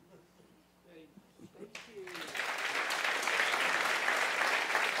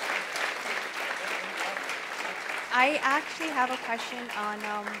 I actually have a question on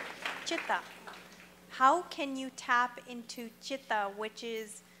chitta. How can you tap into chitta, which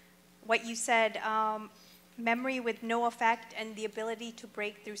is what you said, memory with no effect and the ability to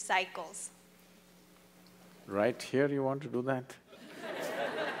break through cycles? Right here you want to do that?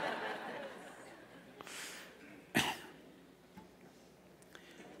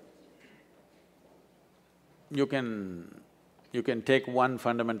 You can take one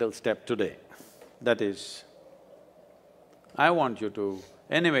fundamental step today. That is, I want you to…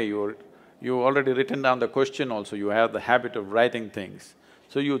 Anyway, you already written down the question also, you have the habit of writing things.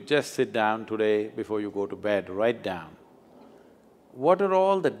 So you just sit down today before you go to bed, write down, what are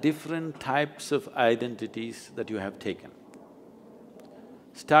all the different types of identities that you have taken?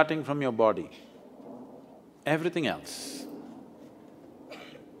 Starting from your body, everything else.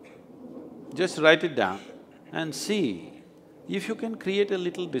 Just write it down and see if you can create a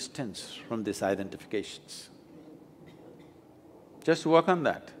little distance from these identifications. Just work on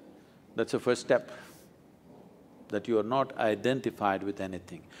that. That's the first step, that you are not identified with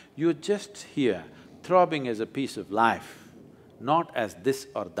anything. You're just here, throbbing as a piece of life, not as this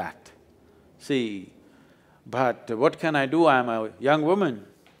or that. See, but what can I do? I'm a young woman.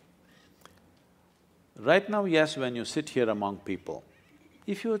 Right now, yes, when you sit here among people,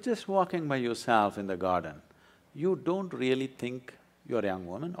 if you're just walking by yourself in the garden, you don't really think you're a young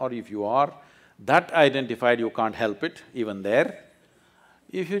woman, or if you are that identified, you can't help it, even there.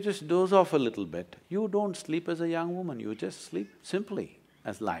 If you just doze off a little bit, you don't sleep as a young woman, you just sleep simply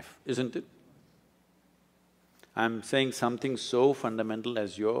as life, isn't it? I'm saying something so fundamental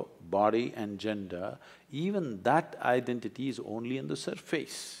as your body and gender, even that identity is only on the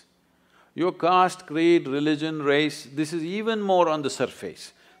surface. Your caste, creed, religion, race, this is even more on the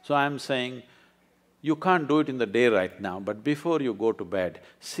surface. So I'm saying, you can't do it in the day right now, but before you go to bed,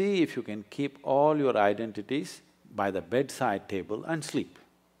 see if you can keep all your identities by the bedside table and sleep.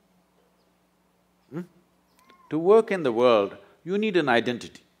 To work in the world, you need an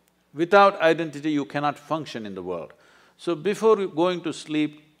identity. Without identity, you cannot function in the world. So before going to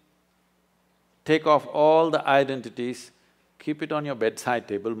sleep, take off all the identities, keep it on your bedside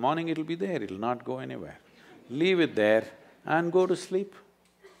table, morning it'll be there, it'll not go anywhere. Leave it there and go to sleep.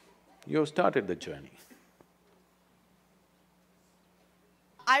 You've started the journey.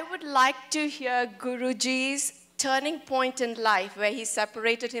 I would like to hear Guruji's turning point in life where he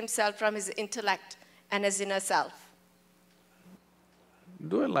separated himself from his intellect and his inner self.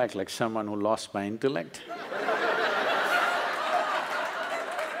 Do I like someone who lost my intellect?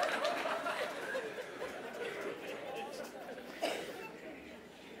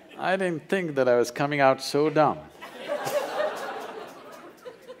 I didn't think that I was coming out so dumb.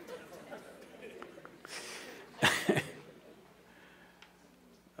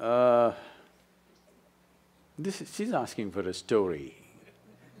 She's asking for a story.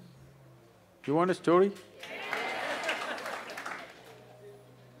 You want a story?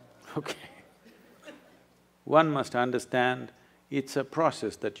 Okay. One must understand, it's a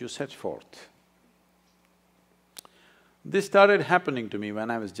process that you set forth. This started happening to me when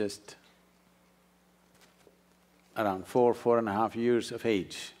I was just around 4.5 years of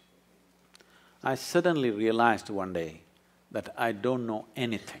age. I suddenly realized one day that I don't know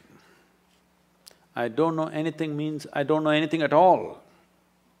anything. I don't know anything means I don't know anything at all.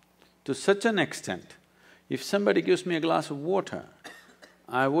 To such an extent, if somebody gives me a glass of water,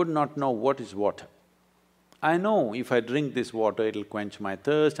 I would not know what is water. I know if I drink this water, it'll quench my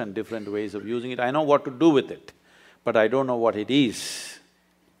thirst and different ways of using it, I know what to do with it, but I don't know what it is.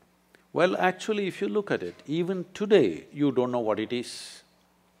 Well, actually, if you look at it, even today, you don't know what it is.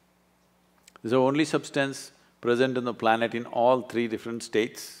 It's the only substance present on the planet in all three different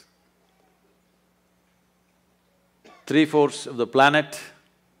states. 3/4 of the planet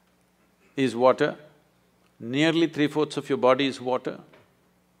is water, nearly 3/4 of your body is water.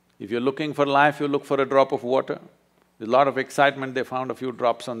 If you're looking for life, you look for a drop of water. There's a lot of excitement, they found a few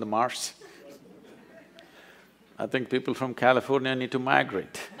drops on the Mars. I think people from California need to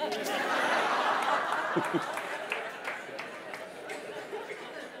migrate.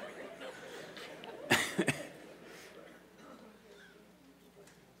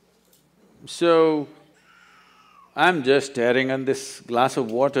 So, I'm just staring at this glass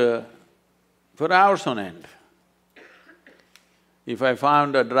of water for hours on end. If I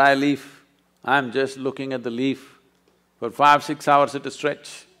found a dry leaf, I'm just looking at the leaf for 5–6 hours at a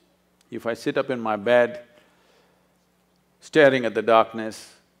stretch. If I sit up in my bed, staring at the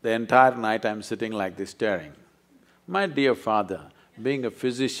darkness, the entire night I'm sitting like this staring. My dear father, being a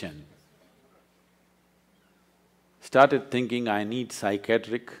physician, started thinking I need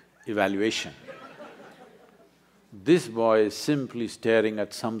psychiatric evaluation. This boy is simply staring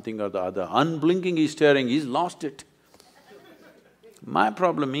at something or the other, unblinking he's staring, he's lost it. My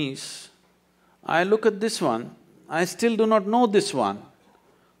problem is, I look at this one, I still do not know this one.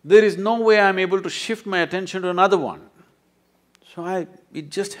 There is no way I'm able to shift my attention to another one. So it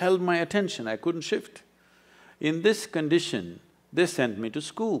just held my attention, I couldn't shift. In this condition, they sent me to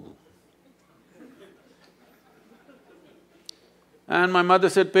school. And my mother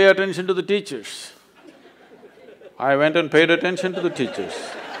said, pay attention to the teachers. I went and paid attention to the teachers.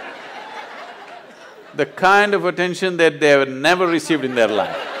 The kind of attention that they have never received in their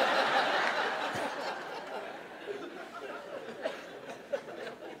life.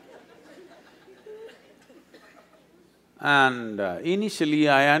 And initially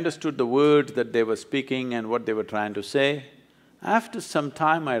I understood the words that they were speaking and what they were trying to say. After some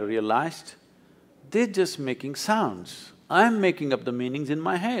time I realized, they're just making sounds. I'm making up the meanings in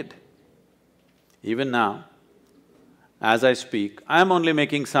my head. Even now, as I speak, I'm only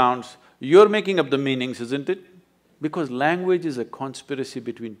making sounds, you're making up the meanings, isn't it? Because language is a conspiracy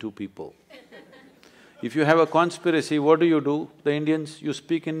between two people. If you have a conspiracy, what do? The Indians, you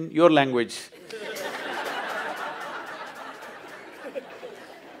speak in your language.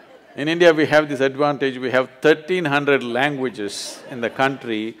 In India, we have this advantage, we have 1300 languages in the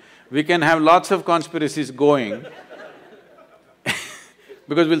country, we can have lots of conspiracies going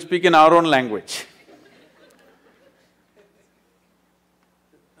because we'll speak in our own language.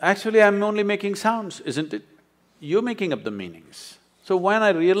 Actually, I'm only making sounds, isn't it? You're making up the meanings. So when I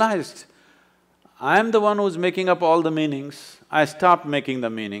realized I'm the one who's making up all the meanings, I stopped making the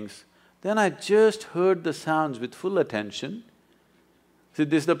meanings, then I just heard the sounds with full attention. See,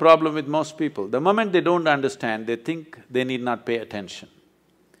 this is the problem with most people. The moment they don't understand, they think they need not pay attention.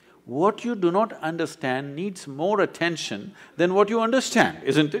 What you do not understand needs more attention than what you understand,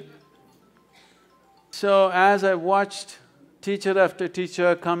 isn't it? So as I watched teacher after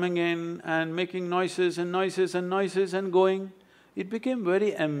teacher coming in and making noises and noises and noises and going, it became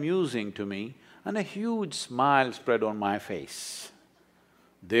very amusing to me and a huge smile spread on my face.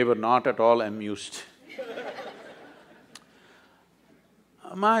 They were not at all amused.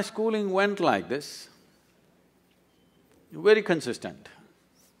 My schooling went like this, very consistent.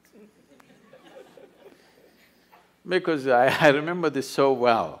 Because I remember this so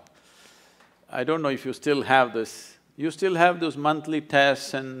well. I don't know if you still have this. You still have those monthly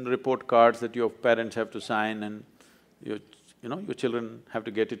tests and report cards that your parents have to sign and your children have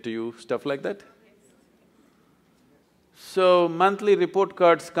to get it to you, stuff like that? So, monthly report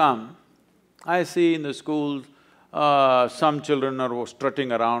cards come, I see in the schools, some children are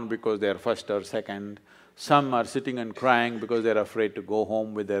strutting around because they are first or second, some are sitting and crying because they're afraid to go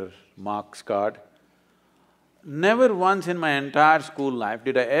home with their marks card. Never once in my entire school life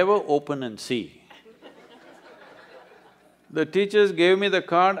did I ever open and see. The teachers gave me the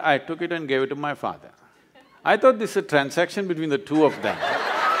card, I took it and gave it to my father. I thought this is a transaction between the two of them.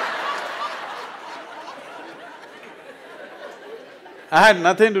 I had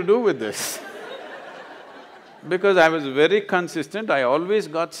nothing to do with this. Because I was very consistent, I always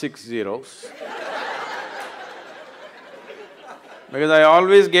got 6 zeros. Because I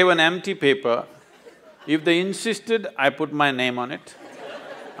always gave an empty paper. If they insisted, I put my name on it.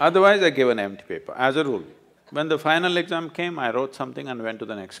 Otherwise, I gave an empty paper, as a rule. When the final exam came, I wrote something and went to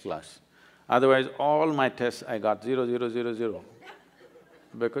the next class. Otherwise, all my tests I got 0, 0, 0, 0.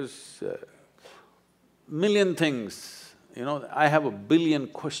 Because million things, I have a billion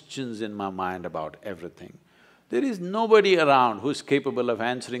questions in my mind about everything. There is nobody around who's capable of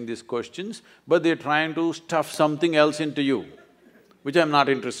answering these questions, but they're trying to stuff something else into you, which I'm not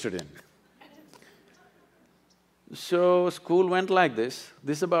interested in. So, school went like this.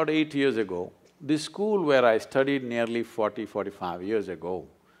 This is about 8 years ago. This school where I studied nearly 45 years ago,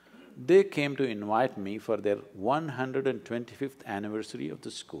 they came to invite me for their 125th anniversary of the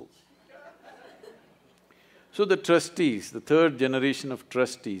school. So the trustees, the third generation of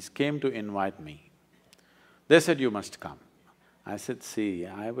trustees came to invite me. They said, you must come. I said, see,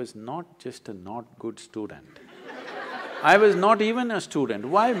 I was not just a not good student. I was not even a student,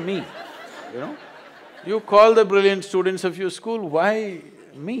 why me, You call the brilliant students of your school, why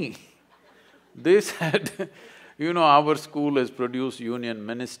me? They said, our school has produced union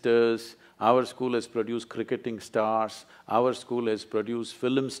ministers, our school has produced cricketing stars, our school has produced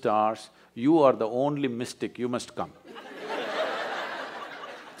film stars, you are the only mystic, you must come.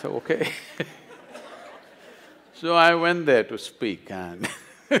 So, okay. So I went there to speak and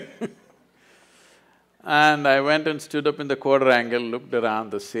and I went and stood up in the quadrangle, looked around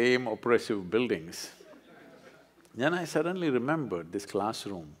the same oppressive buildings. Then I suddenly remembered this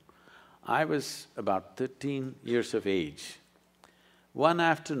classroom. I was about 13 years of age. One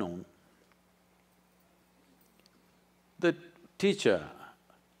afternoon, the teacher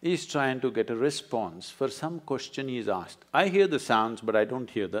is trying to get a response for some question he is asked. I hear the sounds, but I don't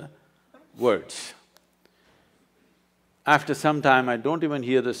hear the words. After some time, I don't even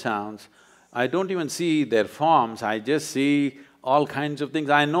hear the sounds, I don't even see their forms, I just see all kinds of things.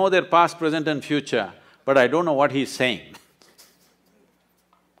 I know their past, present and future, but I don't know what he's saying.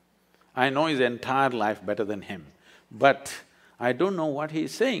 I know his entire life better than him, but I don't know what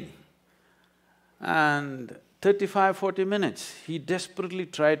he's saying. And 35–40 minutes, he desperately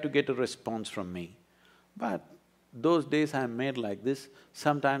tried to get a response from me. But those days I'm made like this,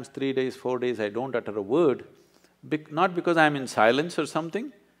 sometimes 3 days, 4 days I don't utter a word, not because I'm in silence or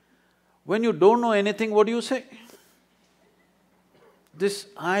something. When you don't know anything, what do you say? This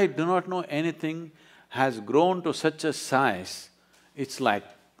I do not know anything has grown to such a size, it's like,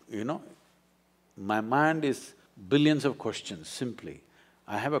 my mind is billions of questions, simply.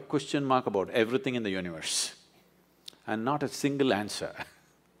 I have a question mark about everything in the universe and not a single answer.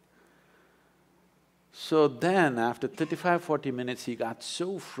 So then, after 35–40 minutes, he got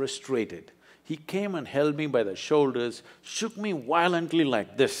so frustrated. He came and held me by the shoulders, shook me violently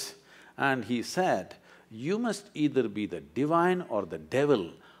like this, and he said, "You must either be the divine or the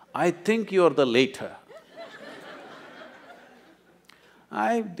devil. I think you're the latter."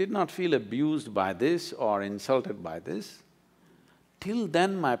 I did not feel abused by this or insulted by this. Till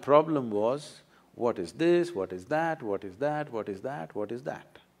then my problem was, what is this, what is that, what is that, what is that, what is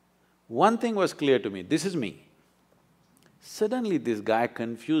that? One thing was clear to me, this is me. Suddenly this guy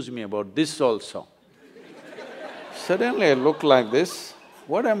confused me about this also. Suddenly I looked like this,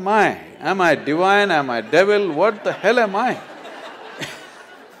 what am I? Am I divine, am I devil, what the hell am I?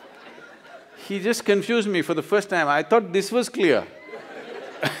 He just confused me for the first time, I thought this was clear.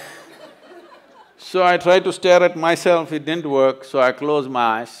 So I tried to stare at myself, it didn't work, so I closed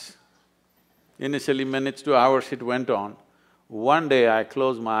my eyes. Initially minutes to hours it went on. One day I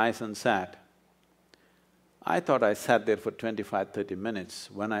closed my eyes and sat. I thought I sat there for 25–30 minutes.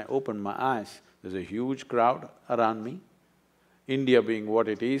 When I opened my eyes, there's a huge crowd around me. India being what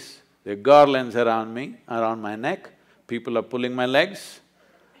it is, there are garlands around me, around my neck, people are pulling my legs.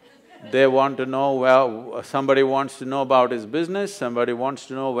 They want to know, well, somebody wants to know about his business, somebody wants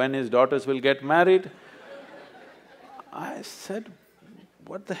to know when his daughters will get married. I said,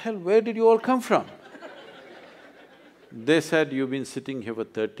 what the hell, where did you all come from? They said, you've been sitting here for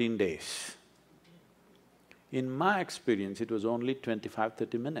 13 days. In my experience, it was only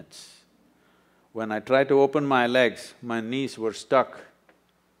 25–30 minutes. When I tried to open my legs, my knees were stuck.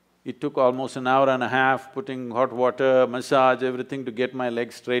 It took almost an hour and a half, putting hot water, massage, everything to get my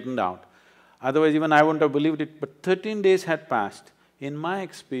legs straightened out. Otherwise even I wouldn't have believed it, but 13 days had passed. In my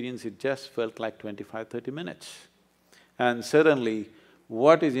experience, it just felt like 25–30 minutes. And suddenly,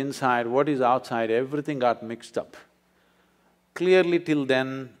 what is inside, what is outside, everything got mixed up. Clearly till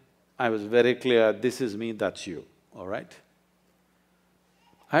then, I was very clear, this is me, that's you, all right?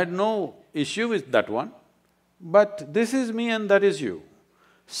 I had no issue with that one, but this is me and that is you.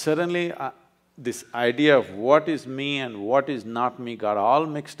 Suddenly, this idea of what is me and what is not me got all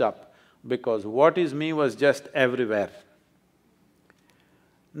mixed up because what is me was just everywhere.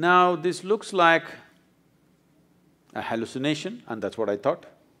 Now, this looks like a hallucination and that's what I thought.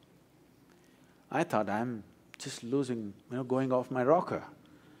 I thought I'm just losing, going off my rocker.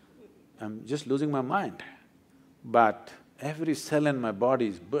 I'm just losing my mind. But every cell in my body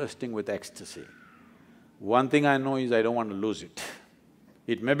is bursting with ecstasy. One thing I know is I don't want to lose it.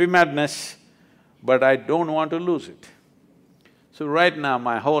 It may be madness, but I don't want to lose it. So right now,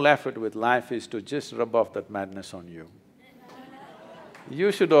 my whole effort with life is to just rub off that madness on you.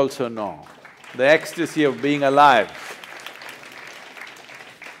 You should also know the ecstasy of being alive.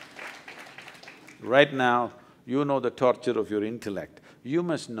 Right now, you know the torture of your intellect. You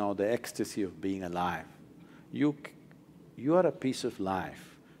must know the ecstasy of being alive. You are a piece of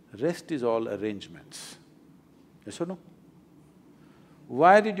life. Rest is all arrangements. Yes or no?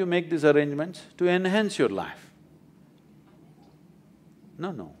 Why did you make these arrangements? To enhance your life.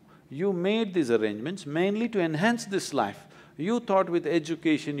 No. You made these arrangements mainly to enhance this life. You thought with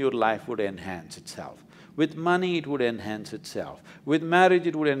education your life would enhance itself. With money, it would enhance itself. With marriage,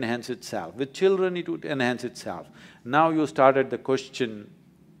 it would enhance itself. With children, it would enhance itself. Now you started the question,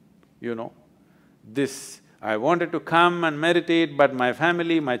 you know, this, I wanted to come and meditate, but my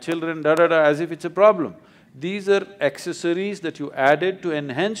family, my children, da-da-da, as if it's a problem. These are accessories that you added to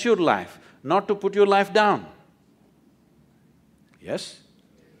enhance your life, not to put your life down. Yes?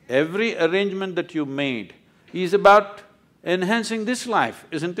 Every arrangement that you made is about enhancing this life,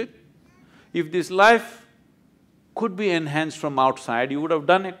 isn't it? If this life could be enhanced from outside, you would have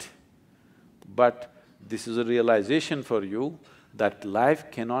done it. But this is a realization for you that life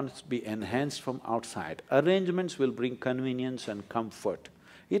cannot be enhanced from outside. Arrangements will bring convenience and comfort.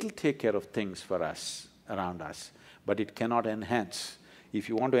 It'll take care of things for us, around us, but it cannot enhance. If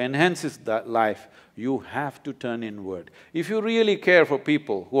you want to enhance this life, you have to turn inward. If you really care for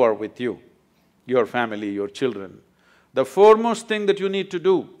people who are with you, your family, your children, the foremost thing that you need to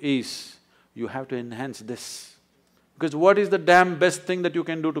do is, you have to enhance this. Because what is the damn best thing that you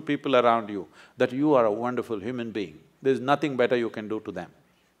can do to people around you? That you are a wonderful human being. There's nothing better you can do to them.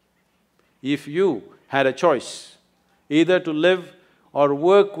 If you had a choice, either to live or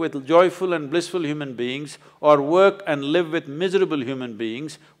work with joyful and blissful human beings, or work and live with miserable human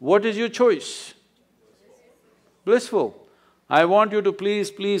beings, what is your choice? Blissful. I want you to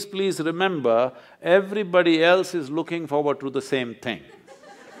please remember, everybody else is looking forward to the same thing.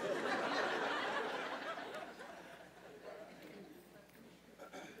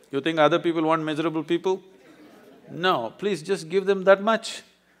 You think other people want miserable people? No, please just give them that much,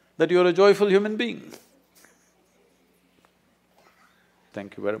 that you're a joyful human being.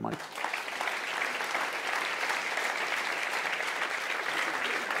 Thank you very much.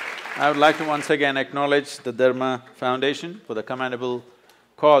 I would like to once again acknowledge the Dharma Foundation for the commendable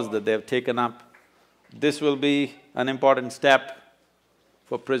cause that they have taken up. This will be an important step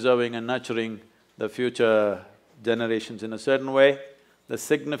for preserving and nurturing the future generations in a certain way. The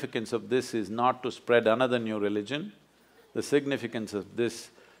significance of this is not to spread another new religion. The significance of this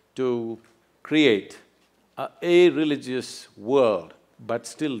to create a religious world, but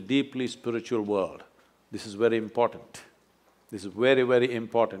still deeply spiritual world. This is very important. This is very, very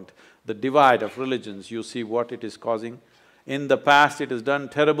important. The divide of religions, you see what it is causing. In the past, it has done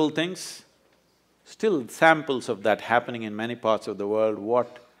terrible things. Still samples of that happening in many parts of the world,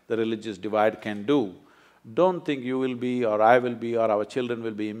 what the religious divide can do. Don't think you will be, or I will be, or our children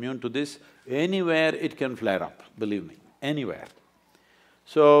will be immune to this. Anywhere it can flare up, believe me, anywhere.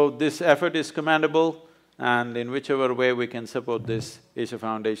 So this effort is commendable, and in whichever way we can support this, Isha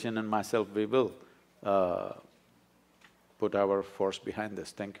Foundation and myself, we will put our force behind this.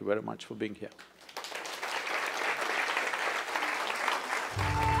 Thank you very much for being here.